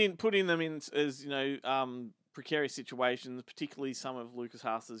putting them in as precarious situations, particularly some of Lucas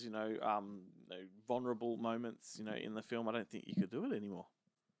Haas's vulnerable moments in the film. I don't think you could do it anymore.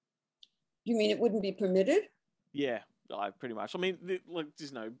 You mean it wouldn't be permitted? Yeah, pretty much. I mean,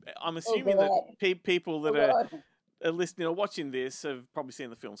 I'm Oh, assuming God. that people that Oh, God. are listening or watching this have probably seen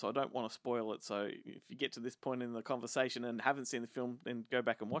the film, so I don't want to spoil it. So if you get to this point in the conversation and haven't seen the film, then go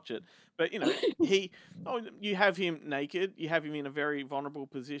back and watch it. But you have him naked, you have him in a very vulnerable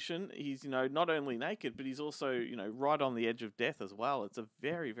position. He's not only naked, but he's also right on the edge of death as well. It's a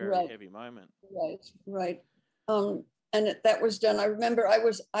very, very Right. heavy moment. Right. And that was done. I remember I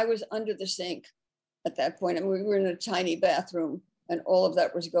was under the sink at that point, and we were in a tiny bathroom, and all of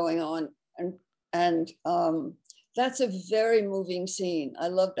that was going on, and that's a very moving scene. I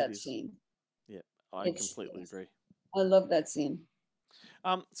love that scene. Yeah, I completely agree. I love that scene.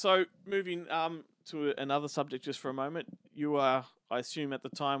 So moving to another subject just for a moment, you are, I assume at the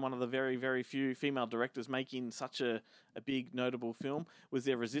time, one of the very, very few female directors making such a big, notable film. Was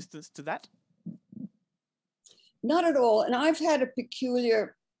there resistance to that? Not at all. And I've had a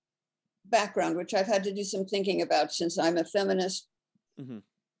peculiar background, which I've had to do some thinking about since I'm a feminist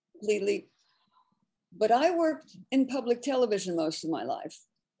completely. But I worked in public television most of my life.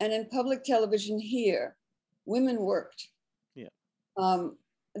 And in public television here, women worked. Yeah.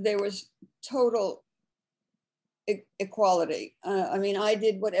 There was total equality. I mean, I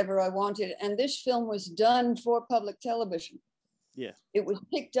did whatever I wanted. And this film was done for public television. Yeah. It was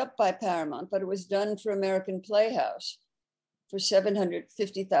picked up by Paramount, but it was done for American Playhouse for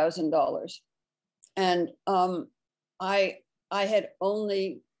 $750,000. And I had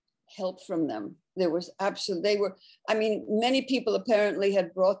only help from them. There was many people apparently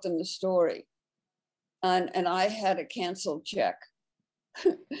had brought them the story. And I had a canceled check.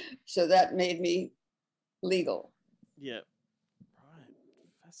 So that made me legal. Yeah. Right.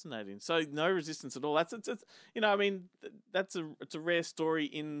 Fascinating. So no resistance at all. It's a rare story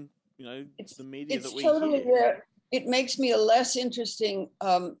in the media that we totally hear. rare. It makes me a less interesting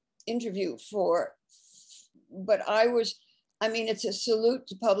interview but it's a salute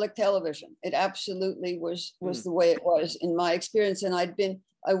to public television. It absolutely was the way it was in my experience. And I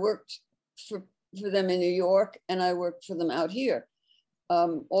worked for them in New York, and I worked for them out here,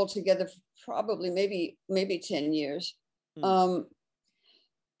 altogether probably maybe 10 years. And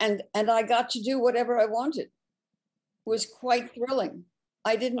I got to do whatever I wanted. It was quite thrilling.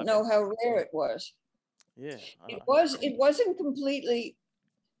 I didn't know how rare it was. Yeah. It wasn't completely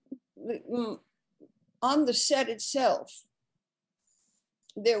on the set itself.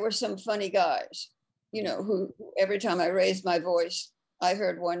 There were some funny guys, who every time I raised my voice, I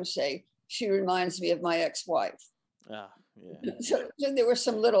heard one say, "She reminds me of my ex-wife." Ah, yeah. So there were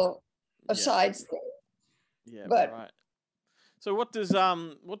some little asides there. Yeah, but, right. So what does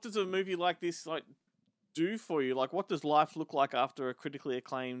a movie like this do for you? Like, what does life look like after a critically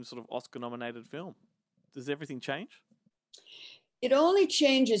acclaimed sort of Oscar-nominated film? Does everything change? It only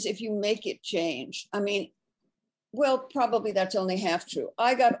changes if you make it change. I mean, well, probably that's only half true.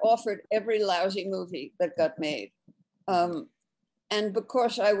 I got offered every lousy movie that got made. And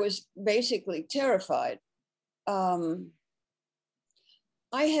because I was basically terrified, I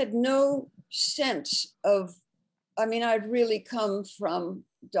had no sense of, I'd really come from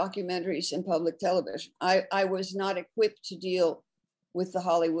documentaries and public television. I was not equipped to deal with the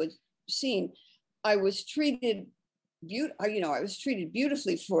Hollywood scene. I was treated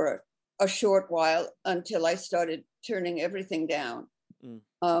beautifully for a short while until I started turning everything down.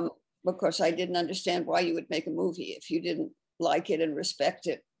 Because I didn't understand why you would make a movie if you didn't like it and respect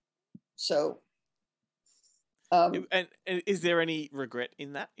it. So. And is there any regret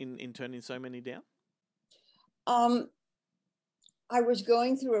in that, in turning so many down? I was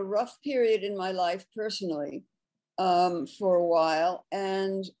going through a rough period in my life personally for a while,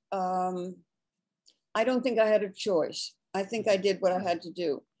 and I don't think I had a choice. I think I did what I had to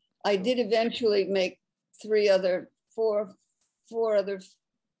do. I did eventually make four other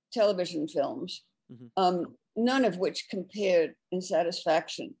television films, none of which compared in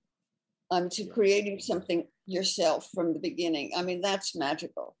satisfaction to creating something yourself from the beginning. I mean, that's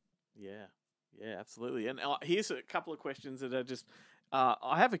magical. Yeah, absolutely. And here's a couple of questions that are just,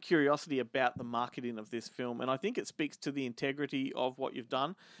 I have a curiosity about the marketing of this film, and I think it speaks to the integrity of what you've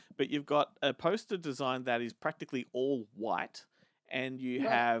done. But you've got a poster design that is practically all white, and you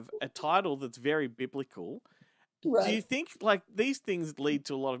have a title that's very biblical. Right. Do you think like these things lead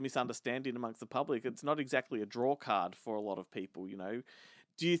to a lot of misunderstanding amongst the public? It's not exactly a draw card for a lot of people, you know.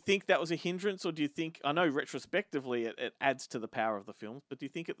 Do you think that was a hindrance, or do you think, I know retrospectively it adds to the power of the film, but do you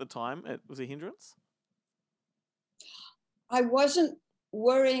think at the time it was a hindrance? I wasn't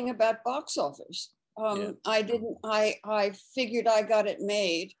worrying about box office. Yeah. I figured I got it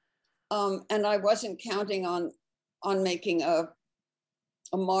made, and I wasn't counting on making a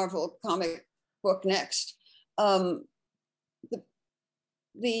Marvel comic book next. God,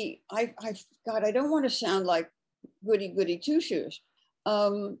 I don't want to sound like goody two shoes.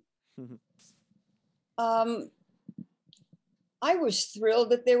 I was thrilled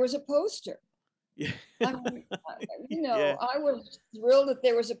that there was a poster. Yeah. I mean, Yeah. I was thrilled that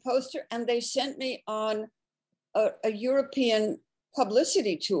there was a poster, and they sent me on a European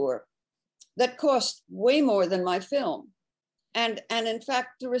publicity tour that cost way more than my film. And in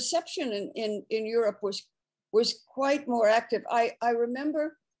fact, the reception in Europe was quite more active. I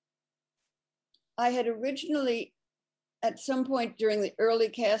remember I had originally, at some point during the early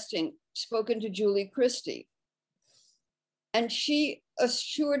casting, spoken to Julie Christie, and she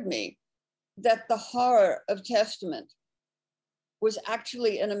assured me that the horror of Testament was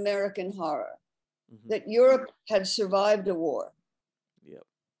actually an American horror, that Europe had survived a war. Yep.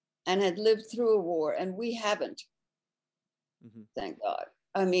 And had lived through a war, and we haven't. Thank God.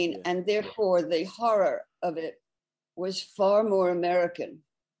 I mean, and therefore the horror of it was far more American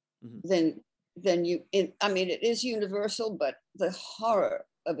than you. I mean, it is universal, but the horror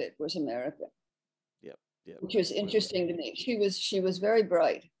of it was American. Yep. Which was interesting to me. She was very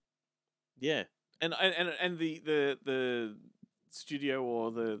bright. Yeah, and the studio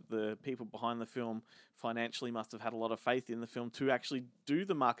or the people behind the film financially must have had a lot of faith in the film to actually do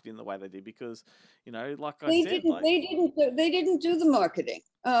the marketing the way they did, because, you know, like I said, they didn't do the marketing.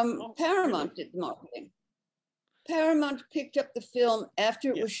 Paramount did the marketing. Paramount picked up the film after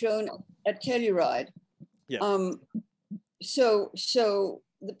it was shown at Telluride. Yeah. So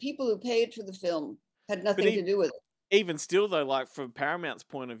the people who paid for the film had nothing to do with it. Even still, though, like from Paramount's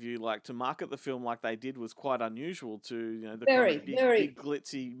point of view, like to market the film like they did was quite unusual to, you know, the very, kind of very big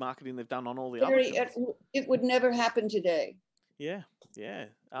glitzy marketing they've done on all the other films. It would never happen today. Yeah.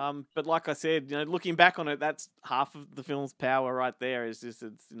 But like I said, you know, looking back on it, that's half of the film's power right there. Is just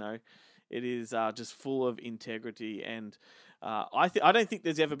it's, you know, it is just full of integrity, and I don't think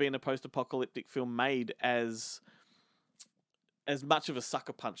there's ever been a post-apocalyptic film made as much of a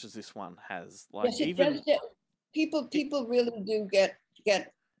sucker punch as this one has. Like, yes, even people really do get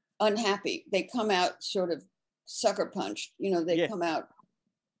unhappy. They come out sort of sucker punched. You know, they come out.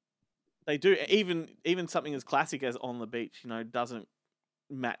 They do. Even something as classic as On the Beach, you know, doesn't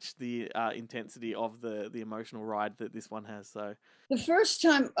match the intensity of the emotional ride that this one has. So the first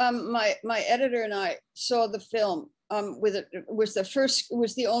time my editor and I saw the film was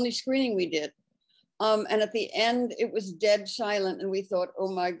the only screening we did. And at the end, it was dead silent, and we thought,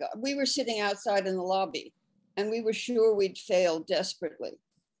 oh my God. We were sitting outside in the lobby, and we were sure we'd failed desperately.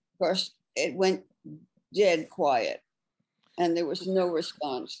 Of course, it went dead quiet, and there was no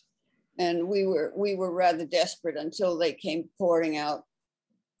response. And we were rather desperate until they came pouring out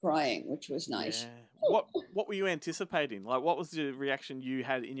crying, which was nice. Yeah. What were you anticipating? Like, what was the reaction you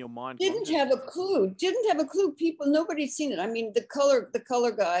had in your mind? Didn't have a clue. Nobody had seen it. I mean, the color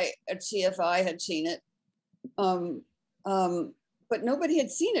guy at CFI had seen it, but nobody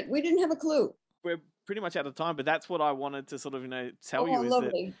had seen it. We didn't have a clue. We're pretty much out of time, but that's what I wanted to sort of, you know, tell you is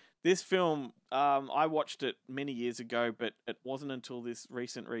lovely. that this film, I watched it many years ago, but it wasn't until this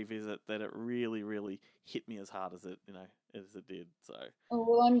recent revisit that it really, really hit me as hard as it, you know, as it did. So. Oh,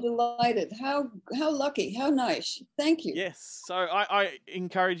 well, I'm delighted. How lucky, how nice. Thank you. Yes. So I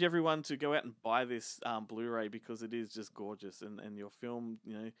encourage everyone to go out and buy this Blu-ray, because it is just gorgeous, and your film,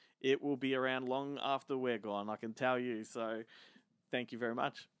 you know, it will be around long after we're gone, I can tell you. So thank you very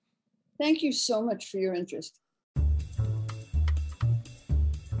much. Thank you so much for your interest.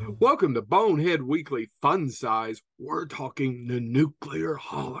 Welcome to Bonehead Weekly Fun Size. We're talking the nuclear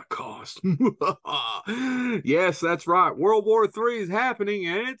holocaust. Yes, that's right. World War III is happening,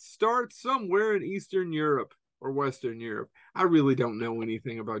 and it starts somewhere in Eastern Europe or Western Europe. I really don't know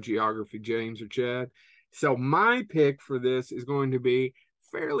anything about geography, James or Chad. So my pick for this is going to be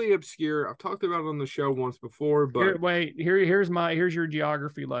fairly obscure. I've talked about it on the show once before, but here's your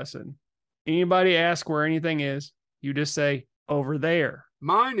geography lesson. Anybody ask where anything is, you just say over there.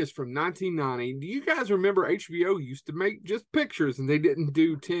 Mine is from 1990. Do you guys remember HBO used to make just pictures, and they didn't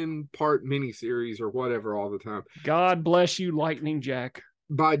do 10-part miniseries or whatever all the time? God bless you, Lightning Jack.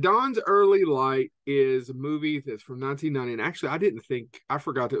 By Dawn's Early Light is a movie that's from 1990. And actually, I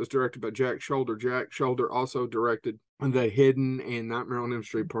forgot that it was directed by Jack Shoulder. Jack Shoulder also directed The Hidden and Nightmare on Elm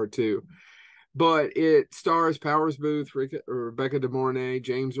Street Part 2. But it stars Powers Booth, Rebecca De Mornay,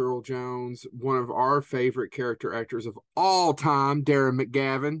 James Earl Jones, one of our favorite character actors of all time, Darren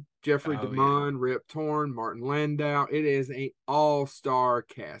McGavin, Jeffrey DeMunn, Rip Torn, Martin Landau. It is an all-star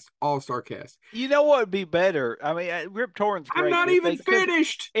cast. You know what would be better? I mean, Rip Torn's great. I'm not even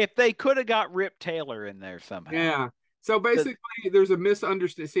finished. If they could have got Rip Taylor in there somehow. Yeah. So basically, there's a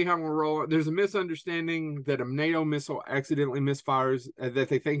misunderstanding. See how we'll roll. There's a misunderstanding that a NATO missile accidentally misfires that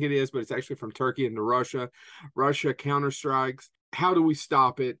they think it is, but it's actually from Turkey into Russia. Russia counterstrikes. How do we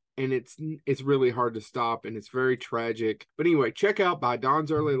stop it? And it's really hard to stop, and it's very tragic. But anyway, check out By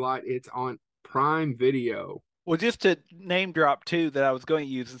Dawn's Early Light. It's on Prime Video. Well, just to name drop two that I was going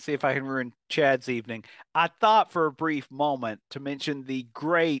to use and see if I can ruin Chad's evening. I thought for a brief moment to mention the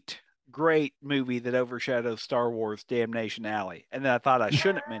great movie that overshadows Star Wars, Damnation Alley. And then I thought I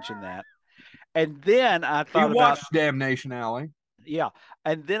shouldn't mention that. And then I thought you watched Damnation Alley. Yeah.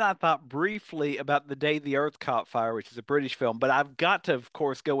 And then I thought briefly about The Day the Earth Caught Fire, which is a British film. But I've got to, of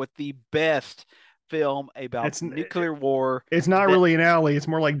course, go with the best film about nuclear war. It's not really an alley. It's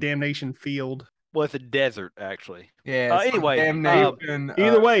more like Damnation Field. Well, it's a desert, actually. Yeah. Anyway.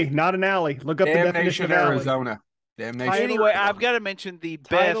 Either way, not an alley. Look up the definition of alley. Arizona. Anyway, I've got to mention the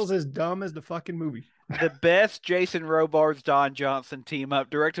title's as dumb as the fucking movie. The best Jason Robards, Don Johnson team up,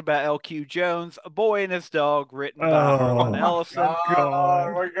 directed by L.Q. Jones, A Boy and His Dog, written by Herman Ellison.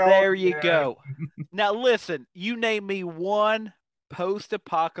 There you go. Now listen, you name me one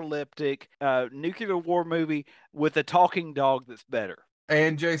post-apocalyptic nuclear war movie with a talking dog that's better.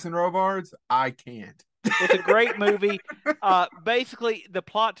 And Jason Robards, I can't. It's a great movie. Basically, the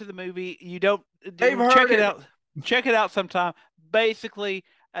plot to the movie, you don't check it out. Check it out sometime. Basically,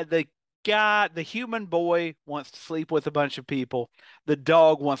 the human boy wants to sleep with a bunch of people. The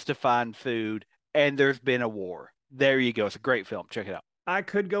dog wants to find food, and there's been a war. There you go. It's a great film. Check it out. I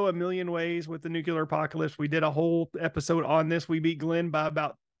could go a million ways with the nuclear apocalypse. We did a whole episode on this. We beat Glenn by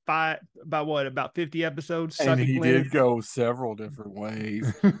about 50 episodes. And he did go several different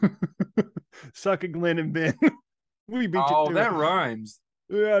ways. Suck at Glenn and Ben. We beat you. Oh, that rhymes.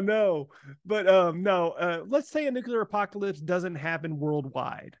 Yeah, no. But no, let's say a nuclear apocalypse doesn't happen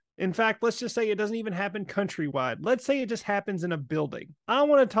worldwide. In fact, let's just say it doesn't even happen countrywide. Let's say it just happens in a building. I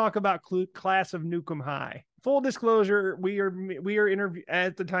want to talk about Class of Nuke 'Em High. Full disclosure, we are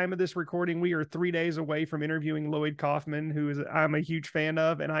at the time of this recording, we are 3 days away from interviewing Lloyd Kaufman, I'm a huge fan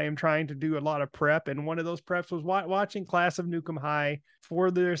of, and I am trying to do a lot of prep. And one of those preps was watching Class of Nuke 'Em High for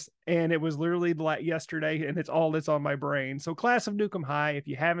this, and it was literally yesterday, and it's all that's on my brain. So Class of Nuke 'Em High, if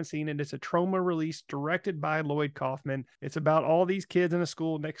you haven't seen it, it's a trauma release directed by Lloyd Kaufman. It's about all these kids in a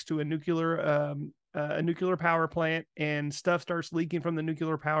school next to a nuclear power plant, and stuff starts leaking from the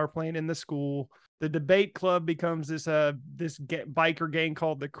nuclear power plant in the school. The debate club becomes this biker gang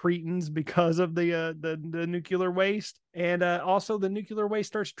called the Cretans because of the nuclear waste, and also the nuclear waste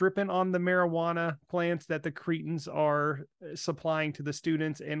starts dripping on the marijuana plants that the Cretans are supplying to the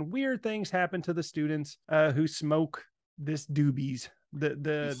students, and weird things happen to the students who smoke this doobies.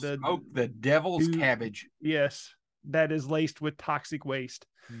 The devil's cabbage. Yes, that is laced with toxic waste.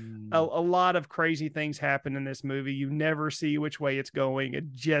 A lot of crazy things happen in this movie. You never see which way it's going.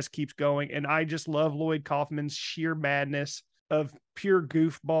 It just keeps going. And I just love Lloyd Kaufman's sheer madness of pure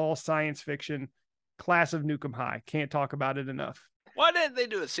goofball science fiction. Class of Nuke 'Em High. Can't talk about it enough. Why didn't they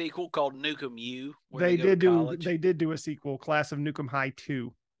do a sequel called Nuke 'Em U? They did do a sequel, Class of Nuke 'Em High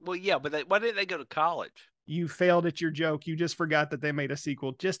 2. Well, yeah, but why didn't they go to college? You failed at your joke. You just forgot that they made a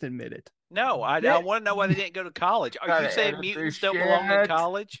sequel. Just admit it. No, I want to know why they didn't go to college. Are you saying mutants don't belong in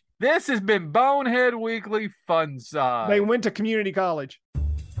college? This has been Bonehead Weekly Fun Size. They went to community college.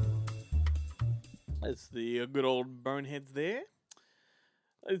 That's the good old boneheads there.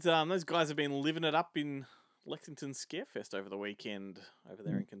 Those guys have been living it up in Lexington Scarefest over the weekend over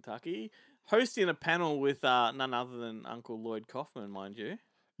there in Kentucky, hosting a panel with none other than Uncle Lloyd Kaufman, mind you.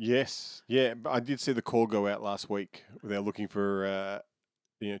 Yes, yeah, but I did see the call go out last week. They're looking for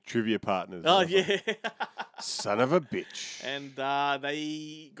trivia partners. Oh yeah, son of a bitch. And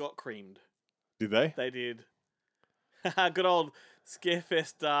they got creamed. Did they? They did. Good old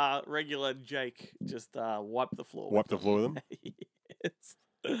Scarefest regular Jake just wiped the floor. Wiped the floor with them. Yes.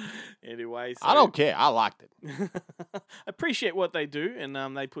 Anyway, so I don't care. I liked it. Appreciate what they do, and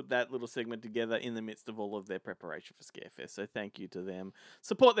they put that little segment together in the midst of all of their preparation for Scarefest. So thank you to them.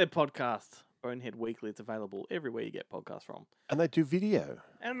 Support their podcast, Bonehead Weekly. It's available everywhere you get podcasts from. And they do video.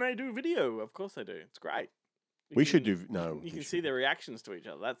 And they do video. Of course they do. It's great. We should do no. You we can should- see their reactions to each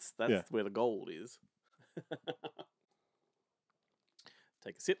other. That's Yeah. where the gold is.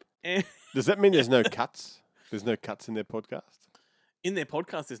 Take a sip. And Does that mean there's no cuts? There's no cuts in their podcast. in their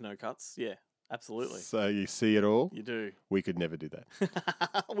podcast, there's no cuts. Yeah, absolutely. So you see it all. You do. We could never do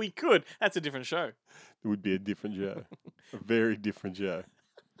that. We could. That's a different show. It would be a different show, a very different show.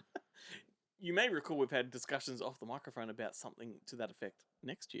 You may recall we've had discussions off the microphone about something to that effect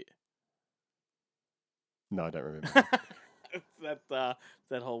next year. No, I don't remember.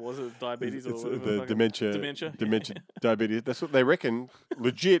 that whole was it diabetes It's or whatever the fucking- dementia, dementia, diabetes. That's what they reckon.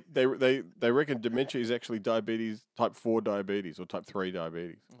 Legit, they reckon dementia is actually diabetes, type 4 diabetes or type 3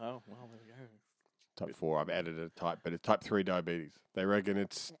 diabetes. Oh well, there we go. Type 4, I've added a type, but it's type 3 diabetes. They reckon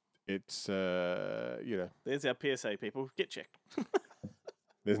it's There's our PSA, people. Get checked.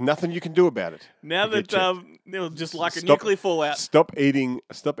 there's nothing you can do about it. Now to get that checked. just like a Stop- nuclear fallout, Stop eating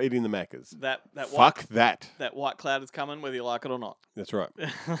the Maccas. that Fuck that. that white cloud is coming, whether you like it or not. That's right.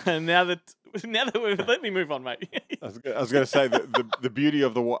 And now that we've let me move on, mate. I was going to say the beauty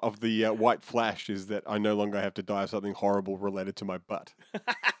of the white flash is that I no longer have to die of something horrible related to my butt.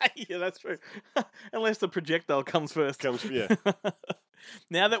 Yeah, that's true. Unless the projectile comes first. Yeah.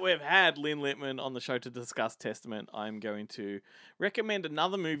 Now that we've had Lynn Littman on the show to discuss Testament, I'm going to recommend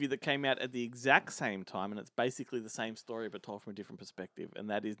another movie that came out at the exact same time, and it's basically the same story but told from a different perspective, and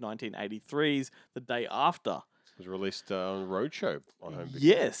that is 1983's The Day After. It was released on Roadshow on Home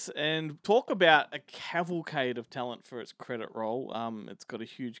Video. Yes, and talk about a cavalcade of talent for its credit roll. It's got a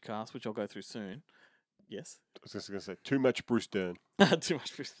huge cast, which I'll go through soon. Yes. I was just going to say, too much Bruce Dern. Too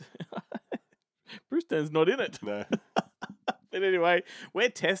much Bruce. Bruce Dern's not in it. No. But anyway, where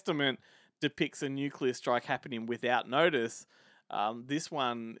Testament depicts a nuclear strike happening without notice, this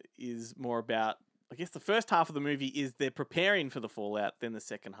one is more about, I guess the first half of the movie is they're preparing for the fallout, then the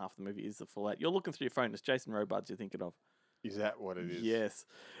second half of the movie is the fallout. You're looking through your phone, it's Jason Robards you're thinking of. Is that what it is? Yes.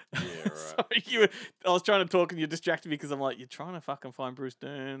 Yeah, right. Sorry, I was trying to talk and you distracted me because I'm like, you're trying to fucking find Bruce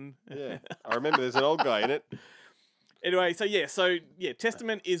Dern. Yeah. I remember there's an old guy in it. Anyway,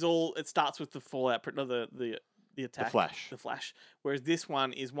 Testament is all, it starts with the fallout, the attack. Flash. The Flash. Whereas this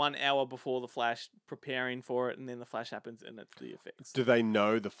one is 1 hour before the Flash, preparing for it, and then the Flash happens, and it's the effects. Do they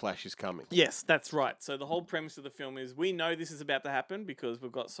know the Flash is coming? Yes, that's right. So the whole premise of the film is we know this is about to happen because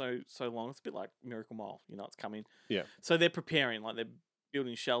we've got so long. It's a bit like Miracle Mile. You know it's coming. Yeah. So they're preparing, like they're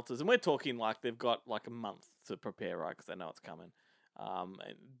building shelters, and we're talking like they've got like a month to prepare, right? Because they know it's coming. And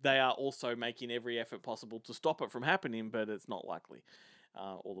they are also making every effort possible to stop it from happening, but it's not likely.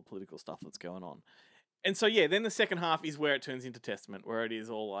 All the political stuff that's going on. And so, then the second half is where it turns into Testament, where it is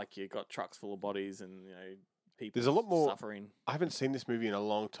all like you've got trucks full of bodies and, people There's a lot more suffering. I haven't seen this movie in a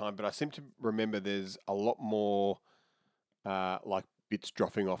long time, but I seem to remember there's a lot more like bits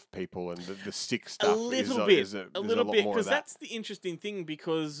dropping off people and the sick stuff. A little there's bit, lot bit, more of because that. that's the interesting thing,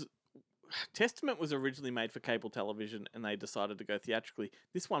 because Testament was originally made for cable television and they decided to go theatrically.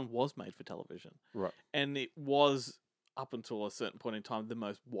 This one was made for television. Right. And it was, up until a certain point in time, the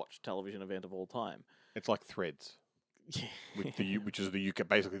most watched television event of all time. It's like Threads, which is the UK,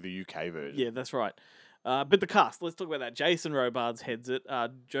 basically the UK version. Yeah, that's right. But the cast, let's talk about that. Jason Robards heads it.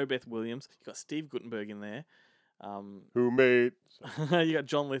 Jo Beth Williams. You got Steve Guttenberg in there. Who made? You got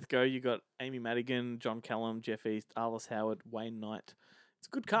John Lithgow. You got Amy Madigan, John Callum, Jeff East, Arliss Howard, Wayne Knight. It's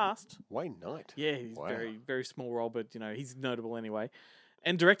a good cast. Wayne Knight. Yeah, he's Wow. very, very small role, but he's notable anyway.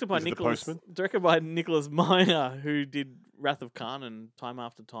 And directed by Is it the Nicholas. Postman? Directed by Nicholas Meyer, who did Wrath of Khan and Time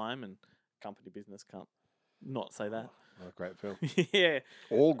After Time and Company Business. Can't not say that. Oh, great film. Yeah.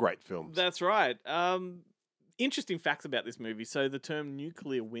 All great films. That's right. Interesting facts about this movie. So the term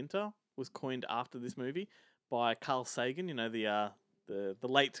nuclear winter was coined after this movie by Carl Sagan, the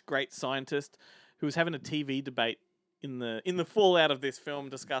late great scientist who was having a TV debate in the fallout of this film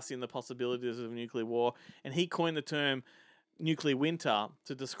discussing the possibilities of nuclear war, and he coined the term nuclear winter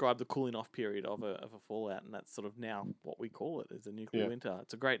to describe the cooling off period of a fallout, and that's sort of now what we call it, is a nuclear winter.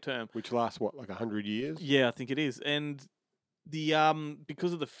 It's a great term. Which lasts what, like 100 years? Yeah, I think it is. And the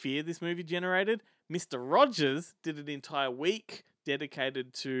because of the fear this movie generated, Mr. Rogers did an entire week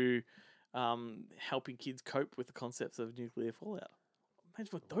dedicated to helping kids cope with the concepts of nuclear fallout.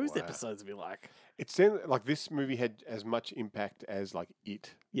 Imagine what those Wow. episodes would be like. It seemed like this movie had as much impact as like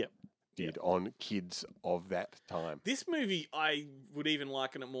It Yep. did on kids of that time. This movie, I would even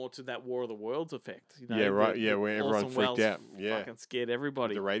liken it more to that War of the Worlds effect. Yeah, right. Yeah, where everyone Orson freaked Welles out. Yeah. fucking scared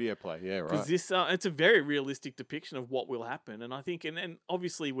everybody. The radio play. Yeah, Because right. this, it's a very realistic depiction of what will happen, and I think, and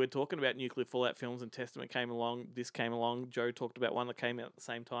obviously we're talking about nuclear fallout films, and Testament came along. This came along. Joe talked about one that came out at the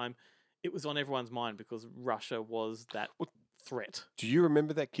same time. It was on everyone's mind because Russia was that threat. Do you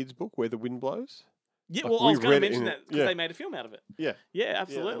remember that kid's book, Where the Wind Blows? Yeah, Like, well, I we was going to read it mention in- that because yeah. they made a film out of it. Yeah. Yeah, Yeah,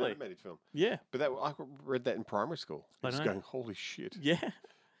 absolutely. an animated film. Yeah, But I read that in primary school. I I was know. going, holy shit. yeah.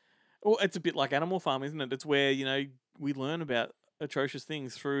 Well, it's a bit like Animal Farm, isn't it? It's where we learn about atrocious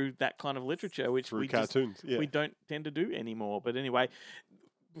things through that kind of literature, which Through we just cartoons. Yeah. we don't tend to do anymore. But anyway,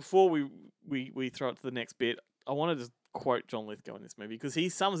 before we throw it to the next bit, I want to just quote John Lithgow in this movie because he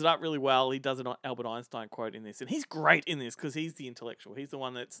sums it up really well. He does an Albert Einstein quote in this, and he's great in this because he's the intellectual. He's the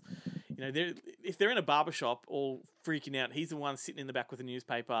one that's, if they're in a barbershop all freaking out, he's the one sitting in the back with a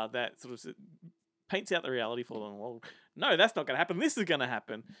newspaper that sort of paints out the reality for them. Well, no, that's not going to happen. This is going to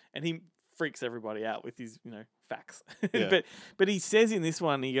happen, and he freaks everybody out with his facts. Yeah. but he says in this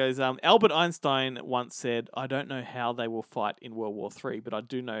one, he goes, Albert Einstein once said, "I don't know how they will fight in World War III, but I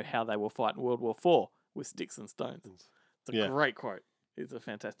do know how they will fight in World War IV with sticks and stones." It's a Yeah. great quote. It's a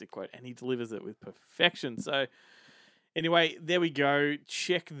fantastic quote, and he delivers it with perfection. So anyway, there we go.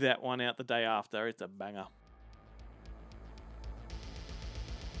 Check that one out the day after. It's a banger.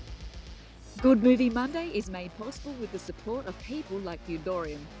 Good Movie Monday is made possible with the support of people like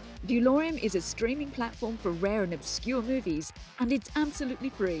Viewlorium. Viewlorium is a streaming platform for rare and obscure movies, and it's absolutely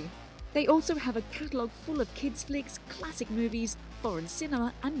free. They also have a catalogue full of kids' flicks, classic movies, foreign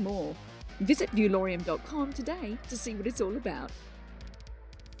cinema, and more. Visit viewlorium.com today to see what it's all about.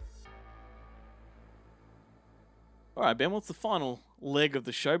 All right, Ben, what's the final leg of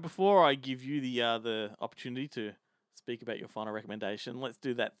the show? Before I give you the opportunity to speak about your final recommendation, let's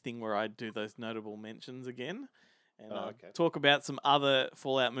do that thing where I do those notable mentions again and okay. talk about some other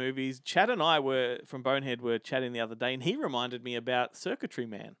Fallout movies. Chad and I from Bonehead were chatting the other day, and he reminded me about Circuitry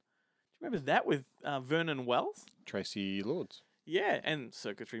Man. Do you remember that with Vernon Wells? Tracy Lords. Yeah, and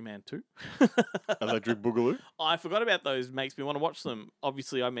Circuitry Man 2. Electric Boogaloo. I forgot about those. Makes me want to watch them.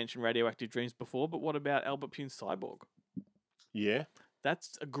 Obviously, I mentioned Radioactive Dreams before, but what about Albert Pune's Cyborg? Yeah.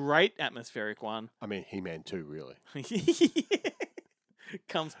 That's a great atmospheric one. I mean, He-Man 2, really.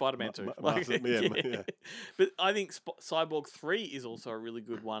 Come Spider-Man 2. Yeah. But I think Cyborg 3 is also a really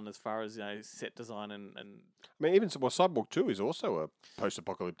good one as far as set design and I mean, even Cyborg 2 is also a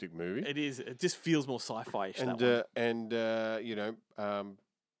post-apocalyptic movie. it is. It just feels more sci-fi-ish. And that one.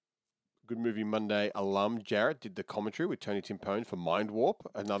 Good Movie Monday alum Jarrett did the commentary with Tony Timpone for Mind Warp,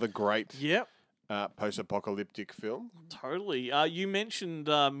 another great Yep, post-apocalyptic film. totally. You mentioned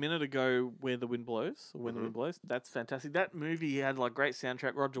a minute ago Where the Wind Blows, or When the Wind Blows. That's fantastic. That movie had great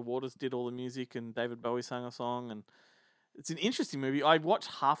soundtrack. Roger Waters did all the music, and David Bowie sang a song, and it's an interesting movie. I watched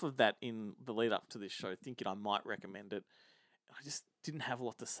half of that in the lead up to this show, thinking I might recommend it. I just didn't have a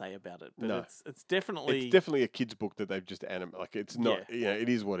lot to say about it, but No. it's definitely a kid's book that they've just animated. Like, it's not, it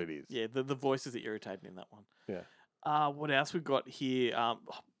is what it is. yeah. The voices are irritating in that one. Yeah. What else we've got here?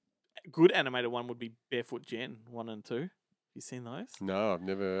 Good animated one would be Barefoot Jen 1 and 2. You seen those? No, I've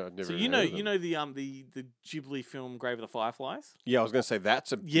never. So even heard of them. the Ghibli film Grave of the Fireflies. Yeah, I was going to say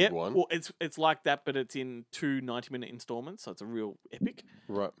that's a big one. Well, it's like that, but it's in 2 90-minute installments, so it's a real epic.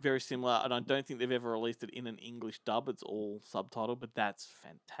 Right. Very similar, and I don't think they've ever released it in an English dub. It's all subtitled, but that's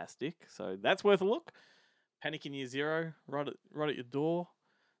fantastic. So that's worth a look. Panic in Year Zero, right at your door.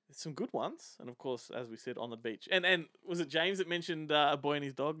 There's some good ones, and of course, as we said, On the Beach. And was it James that mentioned A Boy and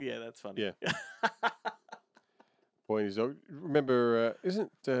His Dog? Yeah, that's funny. Yeah. Boy and His Dog. Remember,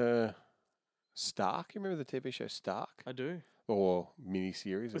 isn't Stark? You remember the TV show Stark? I do. Or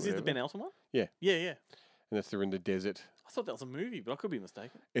miniseries? Was or this the whatever? Ben Elton one? Yeah. Yeah. And that's they're in the desert. I thought that was a movie, but I could be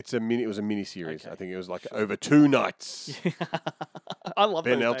mistaken. It was a miniseries. Okay. I think it was over 2 nights. I love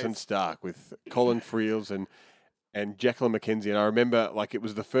Ben those Elton days. Stark with Colin Friels and Jacqueline McKenzie. And I remember, it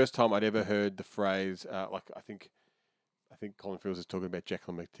was the first time I'd ever heard the phrase, I think Colin Friels is talking about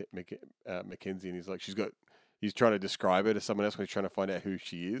Jacqueline McKenzie, and he's like, he's trying to describe her to someone else when he's trying to find out who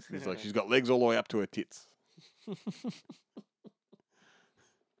she is. He's like, she's got legs all the way up to her tits.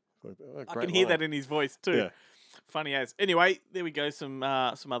 I can hear that in his voice too. Yeah. Funny as. Anyway, there we go. Some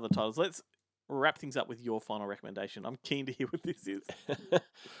other titles. Let's wrap things up with your final recommendation. I'm keen to hear what this is.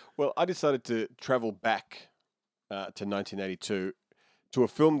 Well, I decided to travel back to 1982 to a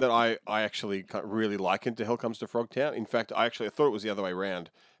film that I actually really likened to Hell Comes to Frogtown. In fact, I thought it was the other way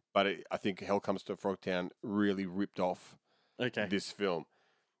around, but I think Hell Comes to Frogtown really ripped off this film.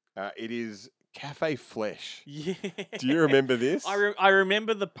 It is Cafe Flesh. Yeah. Do you remember this? I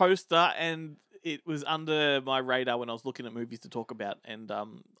remember the poster, and it was under my radar when I was looking at movies to talk about, and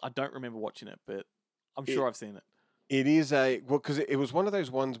I don't remember watching it, but I'm sure I've seen it. It is because it was one of those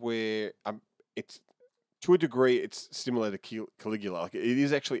ones where it's to a degree it's similar to Caligula. Like it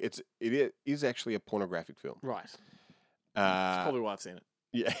is actually a pornographic film. Right. That's probably why I've seen it.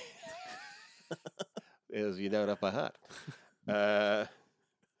 Yeah. As you know it off by heart.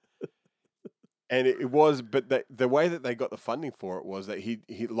 And it was, but the way that they got the funding for it was that he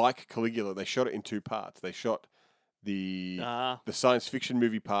like Caligula, they shot it in two parts. They shot the science fiction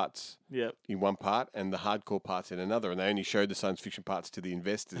movie parts in one part and the hardcore parts in another, and they only showed the science fiction parts to the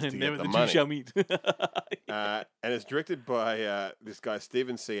investors to get the money. Show me. And it's directed by this guy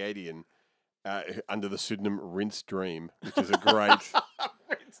Stephen C. Adian under the pseudonym Rinse Dream, which is a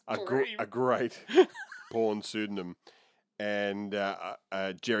great porn pseudonym. And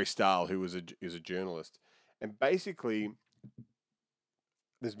Jerry Stahl, who is a journalist, and basically,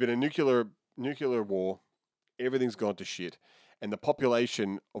 there's been a nuclear war. Everything's gone to shit, and the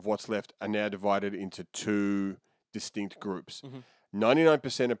population of what's left are now divided into two distinct groups.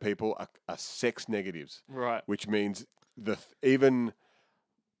 99% of people are sex negatives, right? Which means even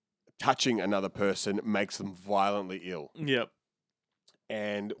touching another person makes them violently ill. Yep.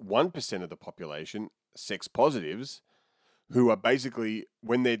 And 1% of the population, sex positives, who are basically,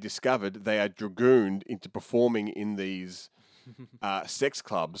 when they're discovered, they are dragooned into performing in these sex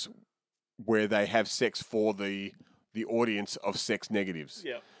clubs where they have sex for the audience of sex negatives.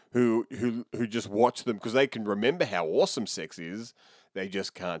 Yeah. Who just watch them because they can remember how awesome sex is. They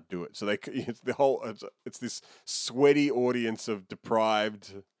just can't do it. So it's this sweaty audience of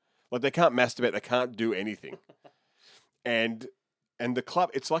deprived, like they can't masturbate, they can't do anything. And the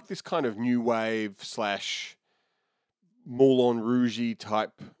club, it's like this kind of new wave / Moulin Rouge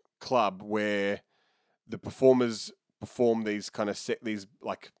type club where the performers perform these kind of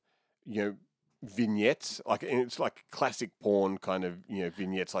vignettes, like, and it's like classic porn kind of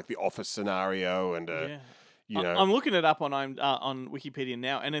vignettes, like the Office scenario, and I'm looking it up on Wikipedia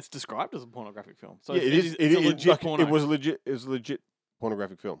now, and it's described as a pornographic film. So yeah, it's a legit porno. It was legit. It was a legit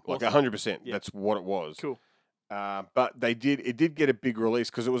pornographic film, Awesome. like 100%. Yeah. That's what it was. Cool. But it did get a big release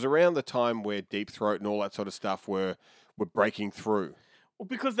because it was around the time where Deep Throat and all that sort of stuff were breaking through. Well,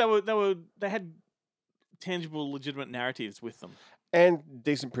 because they had tangible, legitimate narratives with them. And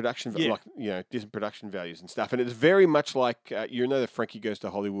decent production, decent production values and stuff. And it's very much like, the Frankie Goes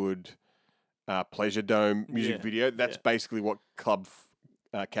to Hollywood Pleasure Dome music video. That's basically what Club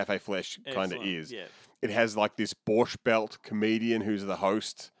Cafe Flesh kind of is. Yeah. It has like this Borscht Belt comedian who's the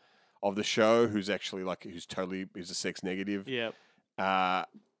host of the show, who's actually who's a sex negative. Yeah.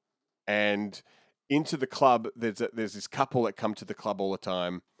 And into the club, there's this couple that come to the club all the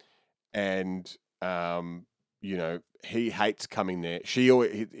time, and he hates coming there.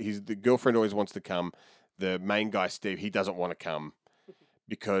 The girlfriend always wants to come. The main guy, Steve, he doesn't want to come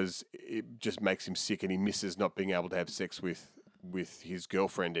because it just makes him sick, and he misses not being able to have sex with his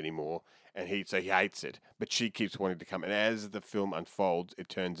girlfriend anymore, and he hates it. But she keeps wanting to come, and as the film unfolds, it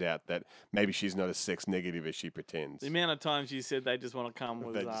turns out that maybe she's not as sex negative as she pretends. The amount of times you said they just want to come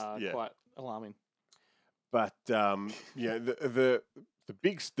was quite alarming. But the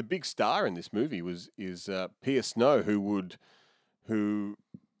big star in this movie is Pia Snow, who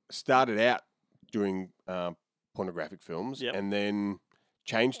started out doing pornographic films, and then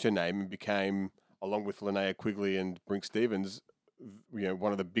changed her name and became, along with Linnea Quigley and Brink Stevens,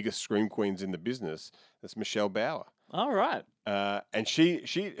 one of the biggest scream queens in the business. That's Michelle Bauer. All right. And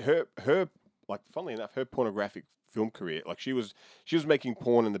her funnily enough, her pornographic film career, she was making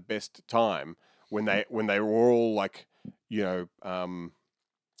porn in the best time when they were all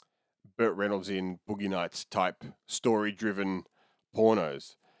Burt Reynolds in Boogie Nights type story-driven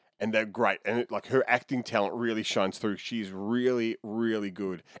pornos, and they're great. And her acting talent really shines through. She's really, really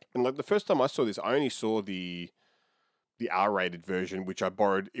good. And the first time I saw this, I only saw the R-rated version, which I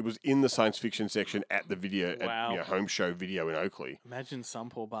borrowed. It was in the science fiction section at the video at Home Show Video in Oakley. Imagine some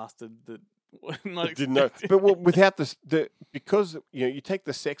poor bastard that didn't know. But without because you take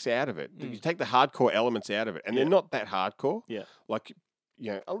the sex out of it, you take the hardcore elements out of it, and they're not that hardcore. Yeah.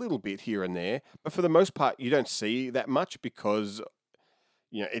 A little bit here and there, but for the most part, you don't see that much because,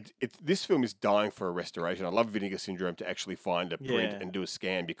 this film is dying for a restoration. I love Vinegar Syndrome to actually find a print and do a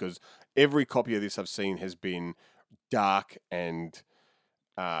scan, because every copy of this I've seen has been dark and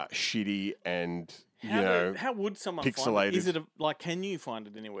shitty and how would someone pixelated. Find it? Is it can you find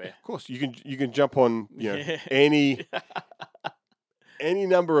it anywhere? Of course, you can jump on any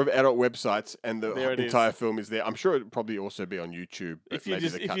number of adult websites, and the entire film is there. I'm sure it'd probably also be on YouTube. If you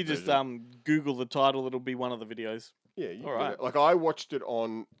just Google the title, it'll be one of the videos. Yeah, all right. I watched it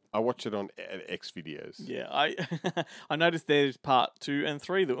on X videos. Yeah, I noticed there's part 2 and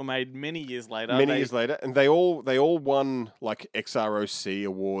 3 that were made many years later. And they all won XROC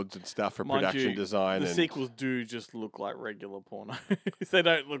awards and stuff for production design. The sequels do just look like regular porno. They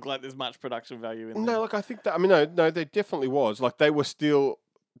don't look like there's much production value in them. No, I think that. No, there definitely was. They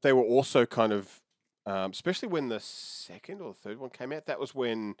were also kind of, especially when the second or third one came out. That was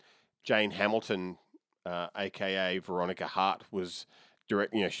when Jane Hamilton, aka Veronica Hart, was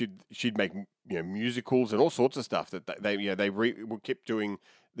direct. She'd make musicals and all sorts of stuff that they kept doing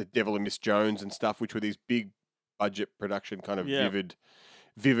The Devil and Miss Jones and stuff, which were these big budget production kind of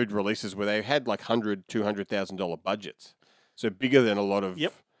vivid releases where they had like $100,000-$200,000 budgets, so bigger than a lot of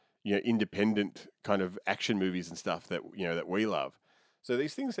independent kind of action movies and stuff that that we love. So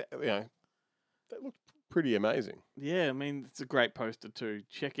these things, they look pretty amazing. Yeah, I mean, it's a great poster too.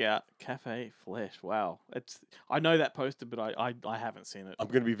 Check out Cafe Flesh. Wow, I know that poster, but I haven't seen it. I'm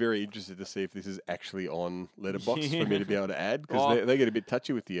going to be very interested to see if this is actually on Letterboxd for me to be able to add, because they get a bit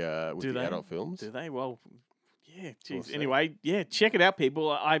touchy with the adult films. Do they? Well, yeah. Geez. We'll anyway, yeah, check it out, people.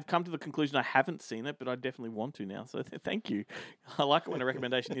 I've come to the conclusion I haven't seen it, but I definitely want to now. So thank you. I like it when a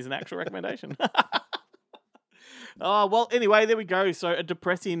recommendation is an actual recommendation. Oh, well, anyway, there we go. So a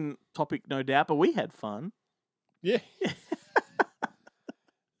depressing topic, no doubt, but we had fun. Yeah.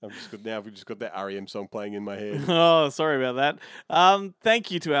 We've just got that REM song playing in my head. Oh, sorry about that.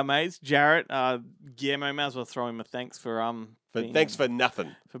 Thank you to our mates, Jarrett, Guillermo. May as well throw him a thanks for thanks for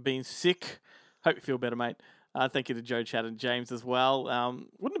nothing. For being sick. Hope you feel better, mate. Thank you to Joe, Chad, and James as well.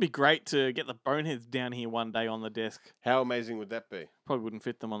 Wouldn't it be great to get the Boneheads down here one day on the desk? How amazing would that be? Probably wouldn't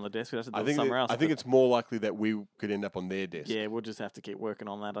fit them on the desk. We'd have to do it somewhere else. I think it's more likely that we could end up on their desk. Yeah, we'll just have to keep working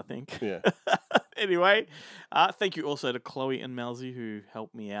on that, I think. Yeah. Anyway, thank you also to Chloe and Melzi who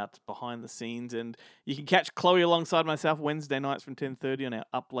helped me out behind the scenes. And you can catch Chloe alongside myself Wednesday nights from 10:30 on our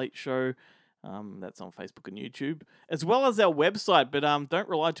Up Late show. That's on Facebook and YouTube, as well as our website. But don't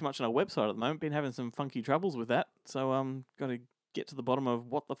rely too much on our website at the moment. Been having some funky troubles with that. So got to get to the bottom of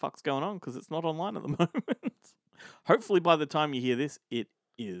what the fuck's going on, because it's not online at the moment. Hopefully by the time you hear this, it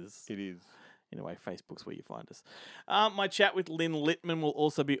is. It is. Anyway, Facebook's where you find us. My chat with Lynn Littman will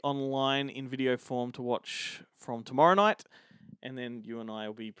also be online in video form to watch from tomorrow night. And then you and I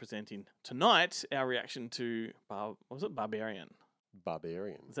will be presenting tonight our reaction to, Barbarian?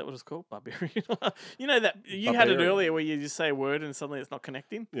 Barbarian. Is that what it's called? Barbarian? You know that you had it earlier where you just say a word and suddenly it's not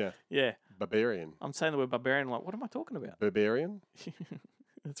connecting? Yeah. Yeah. Barbarian. I'm saying the word barbarian, like, what am I talking about? Barbarian?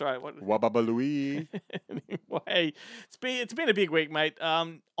 That's right. What? Wababalooey. Anyway, it's been a big week, mate.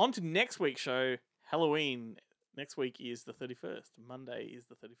 On to next week's show, Halloween. Next week is the 31st. Monday is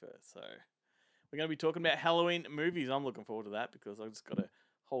the 31st. So we're going to be talking about Halloween movies. I'm looking forward to that because I've just got a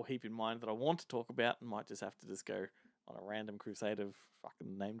whole heap in mind that I want to talk about and might just have to just go on a random crusade of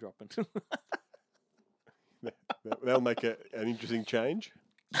fucking name dropping. That'll make an interesting change.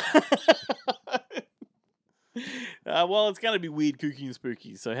 Well, it's going to be weird, kooky, and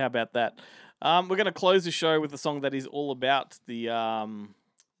spooky. So how about that? We're going to close the show with a song that is all about the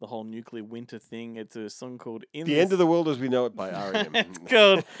whole nuclear winter thing. It's a song called End of the World as We Know It by R.E.M. It's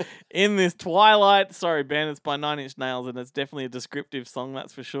called In This Twilight. Sorry, Ben, it's by Nine Inch Nails, and it's definitely a descriptive song,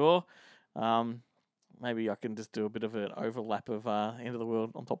 that's for sure. Maybe I can just do a bit of an overlap of End of the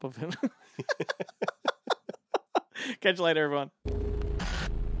World on top of it. Catch you later, everyone.